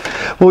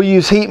 we'll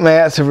use heat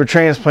mats if we're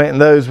transplanting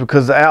those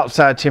because the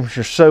outside temperature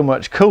is so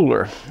much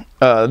cooler.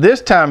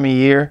 This time of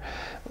year,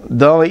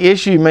 the only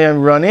issue you may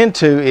run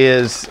into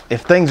is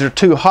if things are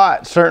too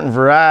hot, certain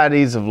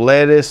varieties of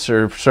lettuce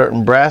or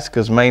certain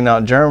brassicas may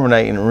not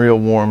germinate in real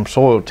warm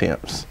soil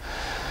temps.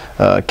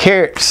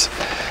 Carrots,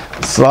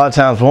 a lot of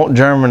times won't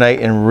germinate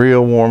in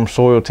real warm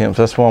soil temps.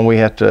 That's why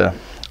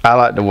I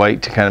like to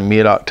wait to kind of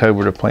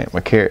mid-October to plant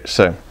my carrots.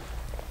 So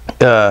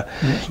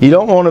you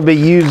don't want to be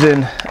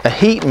using a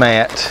heat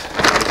mat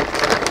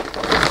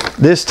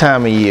this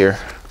time of year.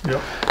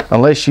 Yep.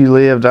 Unless you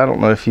lived, I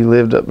don't know if you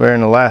lived up there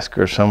in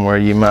Alaska or somewhere,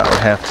 you might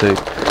have to.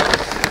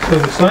 So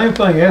the same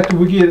thing, after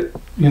we get,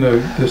 you know,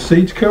 the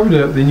seeds covered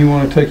up, then you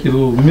want to take your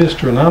little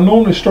mister. And I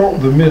normally start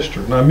with the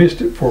mister, and I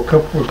missed it for a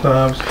couple of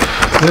times.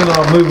 Then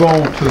I'll move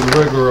on to the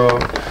regular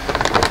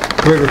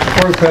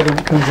spray pattern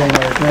that comes on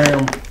that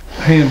gram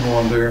hand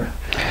one there.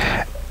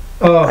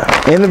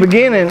 In the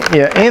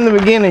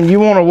beginning, you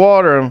want to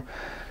water them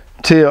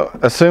till,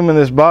 assuming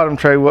this bottom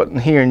tray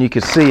wasn't here and you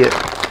could see it,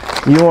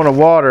 you want to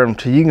water them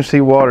till you can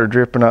see water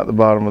dripping out the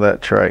bottom of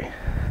that tray.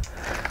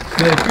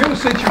 Now, if you're in a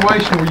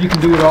situation where you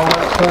can do it all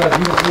outside,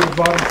 you don't do the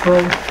bottom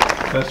tray,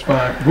 that's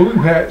fine.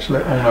 We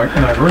actually, in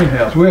our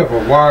greenhouse, we have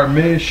a wire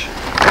mesh.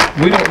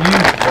 We don't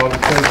use the bottom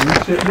tray. We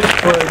set this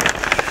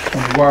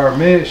tray on the wire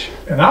mesh,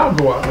 and I'll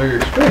go out there,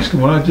 especially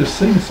when I just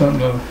seen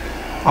something,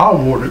 I'll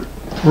water it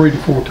 3 to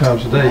 4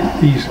 times a day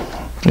easily.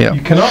 Yep.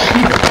 You cannot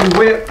keep it too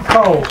wet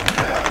because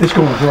it's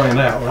going to drain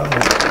out.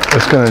 Right?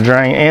 It's going to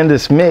drain, and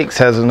this mix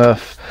has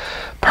enough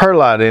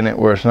perlite in it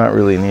where it's not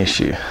really an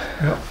issue.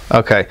 Yep.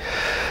 Okay.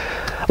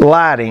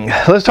 Lighting.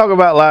 Let's talk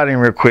about lighting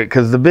real quick,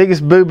 because the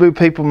biggest boo-boo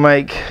people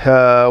make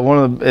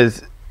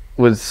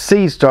with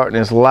seed starting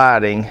is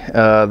lighting.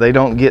 They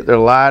don't get their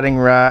lighting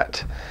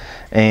right,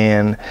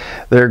 and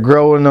they're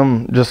growing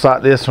them just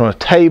like this on a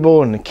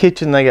table in the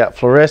kitchen. They got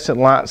fluorescent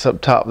lights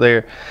up top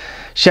there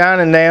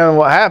shining down.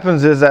 What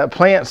happens is that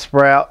plant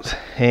sprouts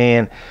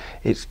and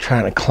it's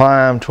trying to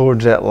climb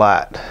towards that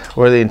light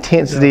where the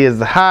intensity is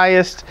the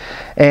highest,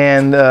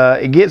 and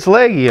it gets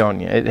leggy on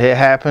you. It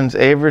happens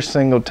every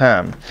single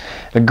time.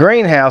 The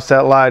greenhouse,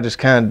 that light is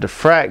kind of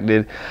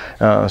diffracted,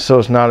 so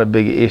it's not a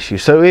big issue.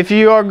 So if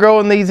you are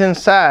growing these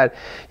inside,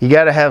 you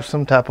got to have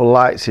some type of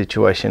light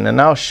situation,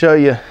 and I'll show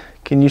you.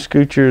 Can you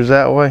scoot yours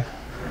that way?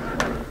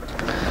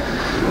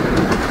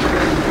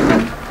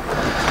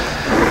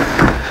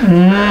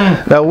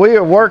 Now we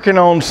are working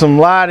on some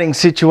lighting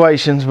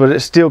situations, but it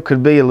still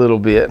could be a little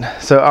bit.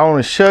 So I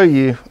want to show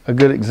you a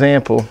good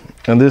example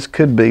and this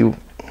could be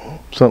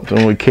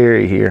something we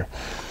carry here.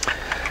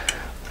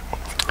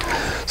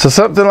 So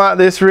something like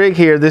this rig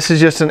here, this is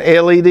just an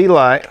LED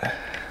light.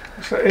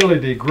 It's an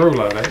LED grow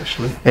light,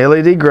 actually.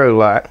 LED grow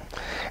light.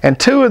 And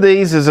 2 of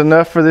these is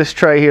enough for this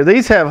tray here.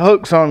 These have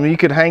hooks on them. You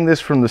could hang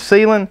this from the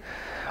ceiling,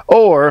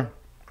 or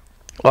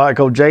like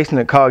old Jason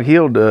at Cog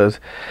Hill does,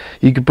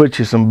 you could put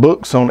you some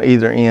books on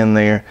either end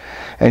there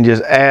and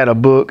just add a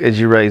book as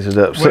you raise it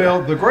up.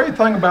 Well, the great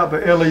thing about the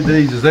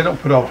LEDs is they don't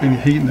put off any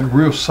heat and they're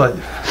real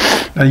safe.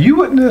 Now, you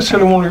wouldn't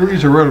necessarily want to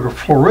use a regular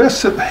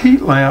fluorescent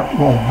heat lamp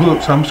on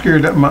books. I'm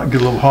scared that might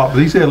get a little hot, but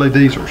these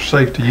LEDs are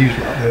safe to use like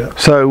that.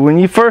 So when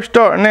you first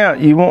starting out,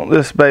 you want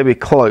this baby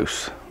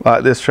close,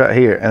 like this right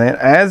here. And then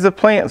as the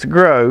plants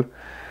grow,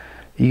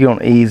 you're going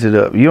to ease it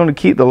up. You want to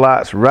keep the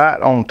lights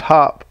right on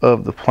top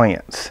of the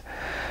plants.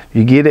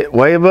 You get it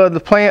way above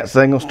the plants,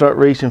 they're going to start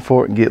reaching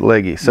for it and get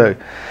leggy. So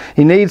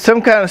you need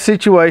some kind of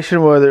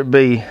situation, whether it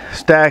be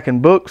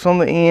stacking books on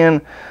the end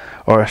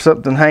or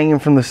something hanging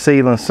from the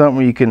ceiling, something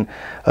where you can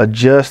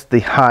adjust the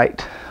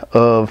height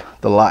of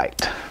the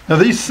light. Now,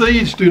 these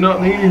seeds do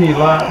not need any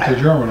light to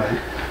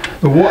germinate.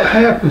 But what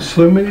happens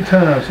so many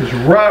times is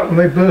right when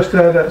they bust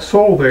out of that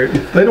soil there,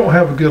 if they don't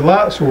have a good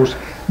light source,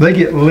 they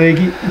get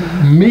leggy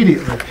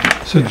immediately.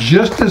 So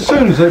just as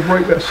soon as they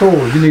break that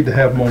soil, you need to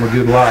have them on a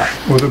good light,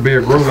 whether it be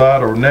a grow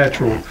light or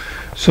natural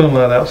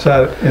sunlight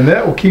outside, and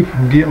that will keep them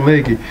from getting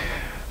leggy.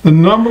 The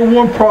number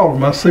one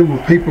problem I see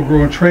with people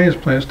growing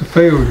transplants, the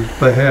failures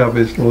they have,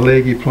 is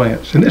leggy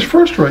plants. And it's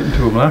frustrating to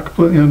them, and I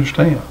completely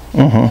understand.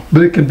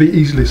 But it can be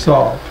easily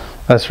solved.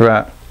 That's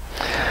right.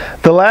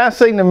 The last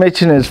thing to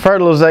mention is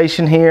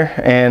fertilization here,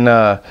 and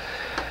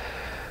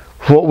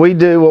what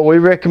we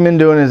recommend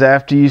doing is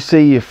after you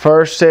see your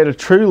first set of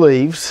true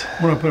leaves.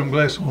 When I put them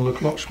glasses on, I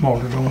look a lot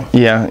smarter, don't I?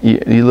 Yeah,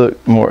 you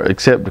look more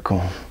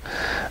acceptable.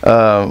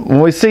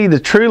 When we see the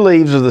true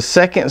leaves or the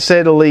second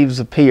set of leaves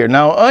appear.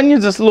 Now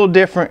onions is a little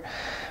different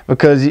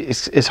because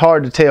it's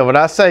hard to tell, but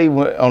I say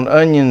on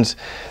onions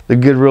the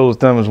good rule of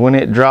thumb is when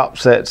it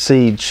drops that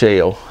seed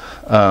shell.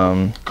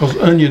 Because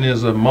onion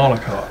is a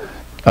monocot.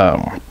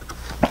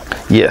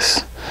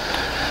 Yes.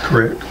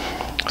 Correct.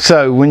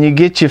 So when you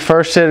get your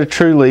first set of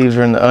true leaves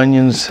or in the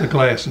onions, the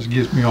glasses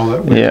gives me all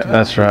that. Yeah,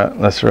 that's right.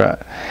 That's right.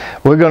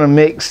 We're going to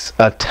mix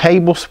a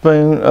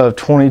tablespoon of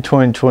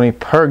 20-20-20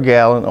 per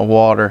gallon of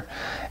water,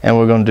 and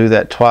we're going to do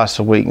that twice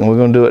a week, and we're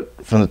going to do it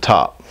from the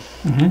top.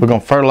 We're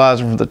going to fertilize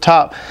them from the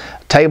top. A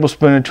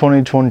tablespoon of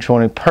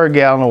 20-20-20 per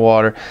gallon of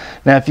water.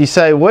 Now, if you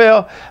say,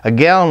 well, a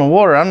gallon of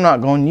water, I'm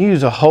not going to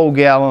use a whole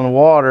gallon of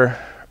water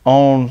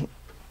on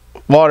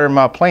water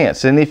my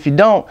plants, and if you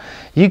don't,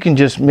 you can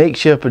just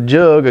mix you up a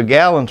jug, a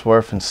gallon's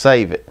worth, and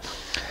save it.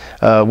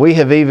 We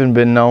have even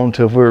been known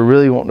to, if we're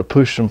really wanting to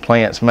push some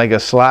plants, make a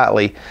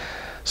slightly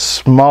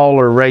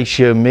smaller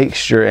ratio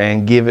mixture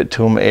and give it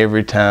to them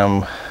every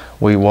time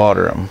we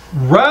water them.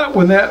 Right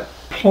when that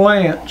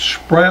plant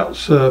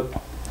sprouts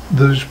up,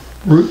 those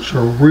roots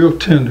are real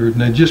tender, and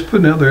they're just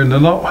putting out there, and they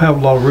don't have a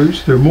lot of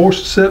roots. They're more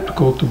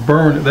susceptible to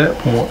burn at that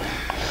point.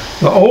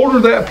 The older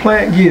that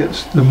plant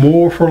gets, the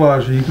more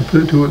fertilizer you can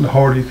put to it and the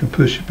harder you can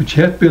push it. But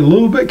you have to be a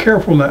little bit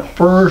careful on that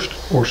first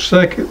or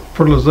second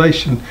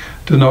fertilization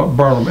to not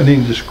burn them. And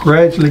then just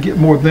gradually get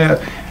more of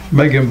that,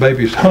 make them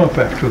babies hump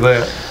after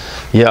that.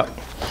 Yep.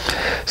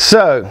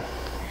 So,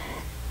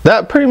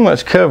 that pretty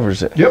much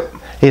covers it. Yep.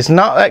 It's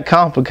not that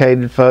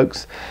complicated,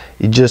 folks.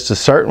 It's just a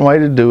certain way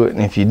to do it.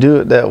 And if you do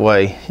it that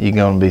way, you're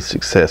going to be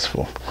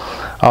successful.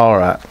 All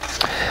right.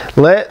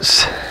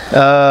 Let's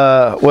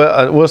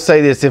we'll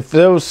say this: if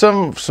there was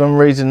some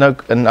reason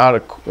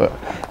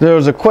there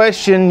was a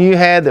question you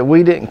had that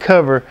we didn't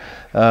cover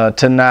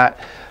tonight,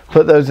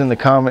 put those in the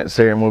comments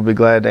there, and we'll be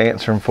glad to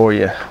answer them for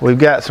you. We've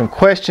got some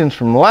questions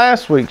from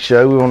last week's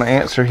show we want to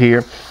answer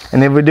here,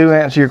 and if we do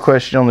answer your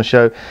question on the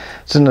show,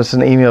 send us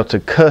an email to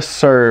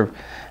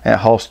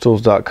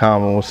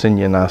custserve@hosstools.com, and we'll send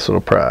you a nice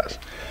little prize.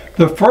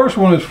 The first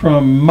one is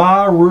from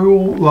My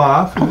Rural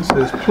Life, and it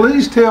says,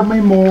 please tell me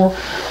more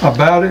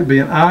about it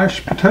being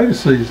Irish potato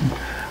season.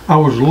 I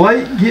was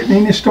late getting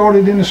any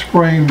started in the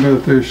spring, but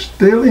if there's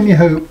still any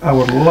hope, I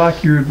would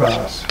like your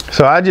advice.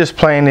 So I just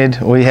planted,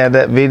 we had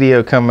that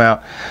video come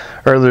out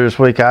earlier this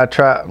week.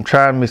 I'm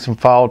trying me some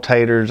fall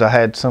taters. I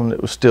had some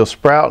that was still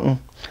sprouting.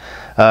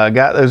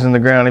 Got those in the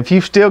ground. If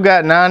you've still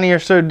got 90 or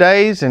so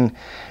days and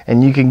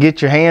you can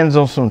get your hands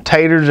on some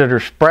taters that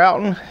are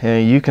sprouting,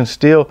 you can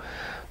still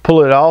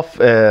pull it off.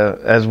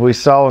 As we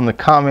saw in the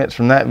comments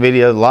from that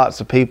video, lots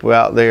of people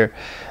out there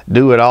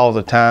do it all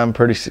the time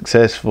pretty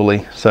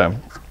successfully, so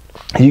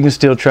you can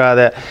still try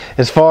that.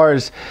 As far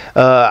as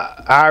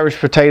Irish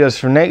potatoes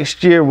for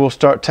next year, we'll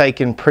start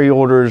taking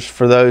pre-orders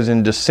for those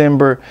in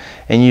December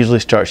and usually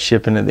start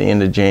shipping at the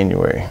end of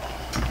January.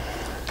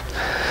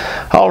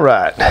 All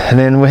right, and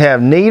then we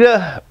have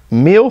Nita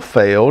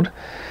Millfield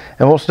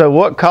and wants to know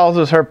what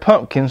causes her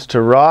pumpkins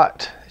to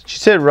rot. She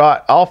said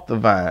rot off the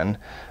vine.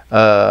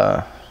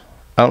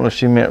 I don't know if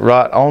she meant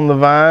rot on the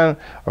vine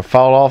or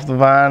fall off the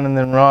vine and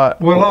then rot.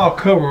 Well, I'll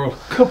cover a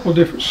couple of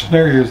different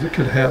scenarios that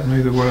could happen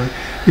either way.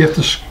 If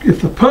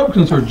the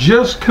pumpkins are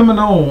just coming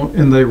on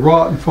and they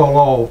rot and fall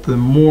off, then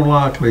more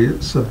likely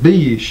it's a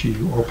bee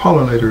issue or a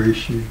pollinator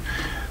issue.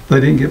 They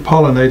didn't get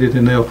pollinated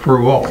and they'll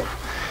throw off.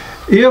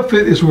 If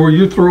it is where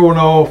you're throwing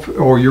off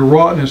or you're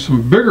rotting in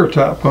some bigger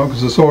type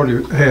pumpkins that's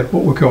already had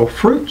what we call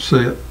fruit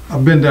set,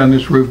 I've been down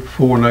this road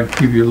before and I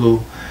can give you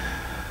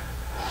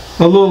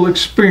a little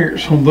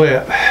experience on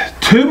that.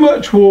 Too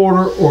much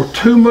water or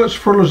too much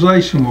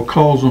fertilization will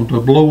cause them to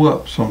blow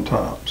up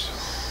sometimes.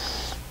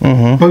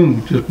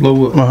 Boom, just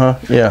blow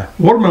up. Yeah.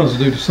 Watermelons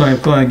do the same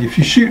thing. If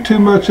you shoot too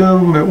much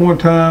of them at one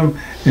time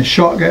and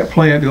shock that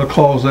plant, it'll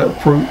cause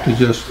that fruit to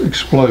just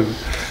explode.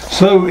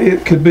 So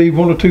it could be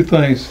one of two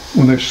things.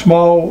 When they're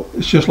small,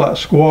 it's just like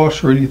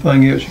squash or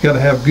anything else. You got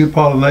to have good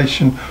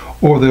pollination,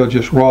 or they'll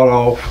just rot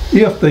off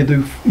if they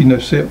do,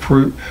 set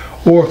fruit.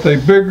 Or if they're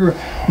bigger,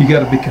 you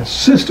got to be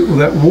consistent with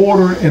that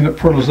water and the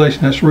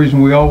fertilization. That's the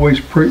reason we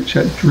always preach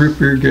that drip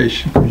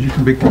irrigation, because you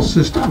can be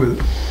consistent with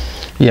it.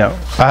 Yeah,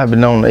 I've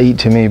been known to eat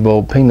too many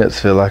boiled peanuts,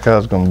 feel like I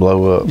was going to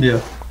blow up. Yeah,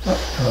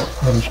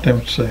 I understand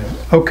what you're saying.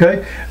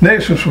 Okay,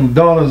 next one's from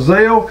Donna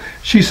Zell.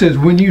 She says,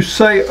 when you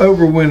say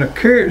overwinter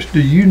carrots,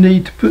 do you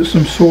need to put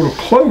some sort of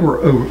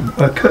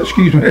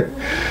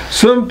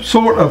some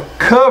sort of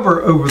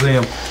cover over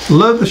them?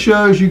 Love the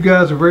shows. You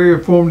guys are very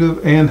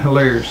informative and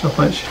hilarious. I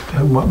think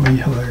that might be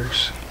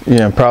hilarious.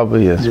 Yeah,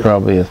 probably is. Yeah.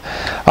 Probably is.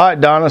 All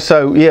right, Donna.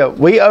 So yeah,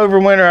 we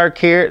overwinter our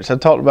carrots. I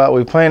talked about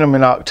we plant them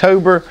in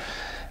October.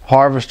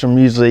 Harvest them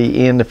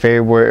usually end of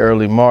February,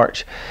 early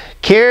March.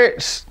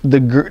 Carrots,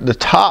 the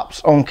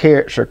tops on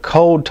carrots are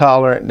cold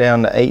tolerant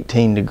down to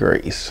 18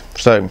 degrees.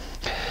 So,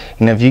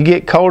 if you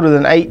get colder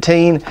than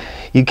 18,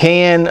 you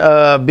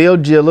can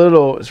build you a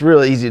little, it's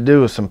really easy to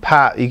do with some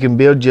pipe. You can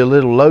build you a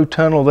little low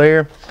tunnel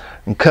there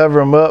and cover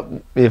them up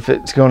if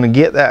it's going to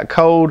get that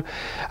cold.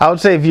 I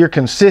would say if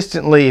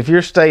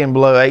you're staying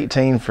below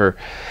 18 for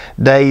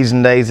days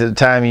and days at a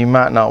time, you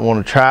might not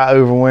want to try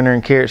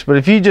overwintering carrots. But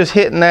if you're just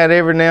hitting that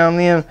every now and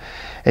then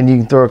and you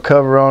can throw a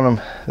cover on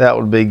them, that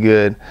would be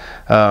good.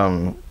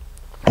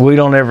 We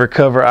don't ever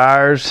cover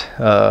ours.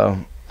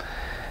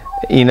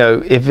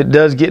 If it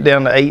does get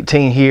down to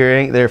 18 here, it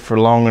ain't there for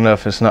long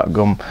enough, it's not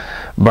going to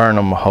burn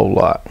them a whole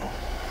lot.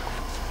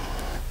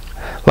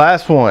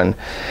 Last one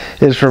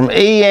is from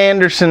E.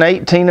 Anderson,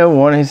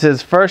 1801. He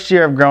says, first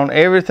year I've grown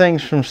everything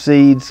from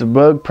seeds. The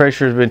bug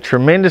pressure has been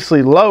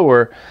tremendously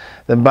lower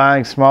than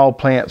buying small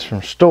plants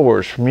from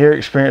stores. From your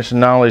experience and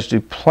knowledge,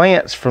 do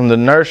plants from the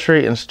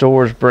nursery and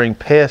stores bring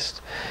pests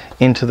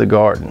into the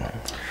garden?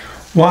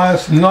 Why,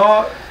 it's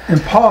not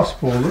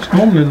impossible. It's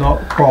normally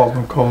not the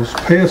problem because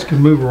pests can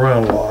move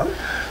around a lot.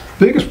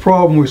 The biggest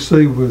problem we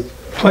see with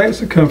plants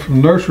that come from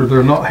the nursery,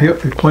 they're not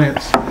healthy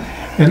plants.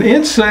 And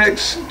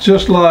insects,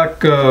 just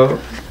like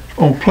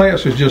on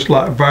plants, are just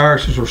like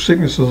viruses or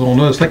sicknesses on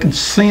us. They can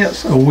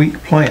sense a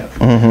weak plant.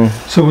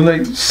 So when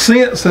they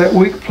sense that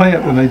weak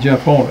plant, then they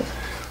jump on it.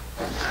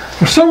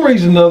 For some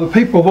reason or other,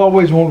 people have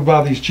always wanted to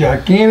buy these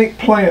gigantic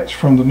plants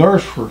from the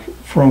nursery,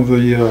 from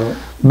the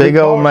big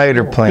old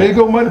mater plant. Big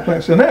old mater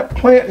plants. And that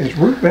plant is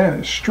root bound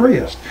and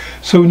stressed.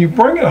 So when you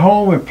bring it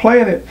home and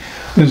plant it,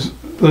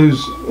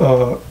 those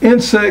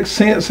insects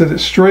sense that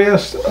it's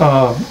stressed.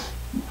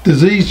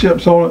 Disease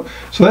jumps on it.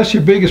 So that's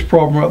your biggest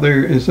problem right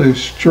there, is those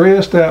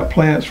stressed out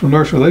plants from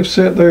nursery. They've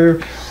sat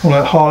there on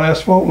that hot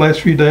asphalt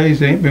last few days.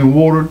 They ain't been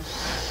watered.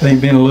 They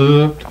ain't been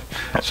loved.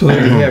 So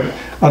there you have it.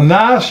 A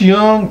nice,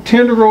 young,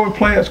 tender growing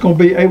plant's going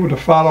to be able to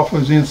fight off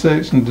those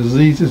insects and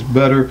diseases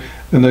better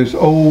than those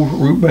old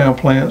root-bound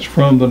plants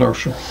from the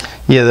nursery.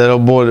 Yeah, that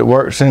old boy that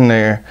works in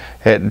there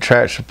at the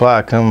Tractor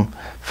Supply, come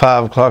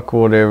 5 o'clock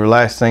or whatever,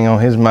 last thing on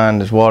his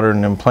mind is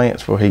watering them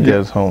plants before he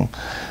goes home.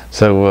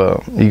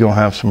 So you're going to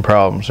have some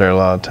problems there a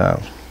lot of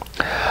times.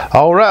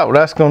 All right, well,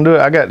 that's going to do it.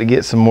 I got to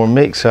get some more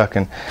mix so I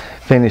can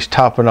finish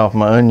topping off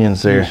my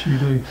onions there. Yes, you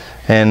do.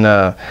 And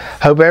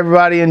hope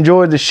everybody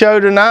enjoyed the show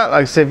tonight.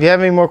 Like I said, if you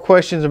have any more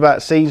questions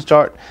about seed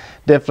start,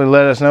 definitely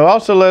let us know.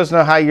 Also, let us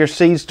know how your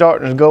seed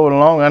starting is going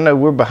along. I know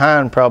we're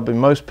behind probably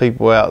most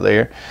people out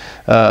there.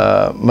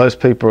 Most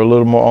people are a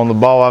little more on the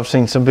ball. I've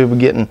seen some people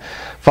getting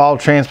fall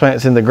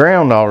transplants in the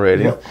ground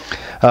already.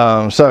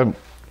 Yep. So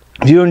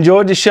if you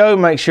enjoyed the show,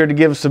 make sure to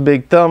give us a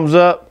big thumbs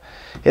up.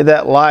 Hit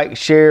that like,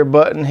 share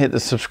button, hit the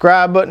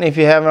subscribe button if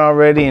you haven't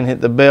already, and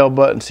hit the bell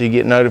button so you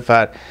get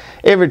notified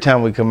every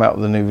time we come out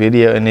with a new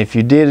video. And if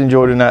you did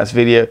enjoy tonight's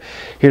video,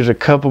 here's a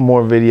couple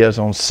more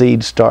videos on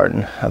seed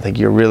starting. I think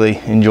you'll really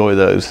enjoy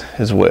those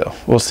as well.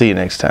 We'll see you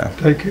next time.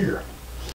 Take care.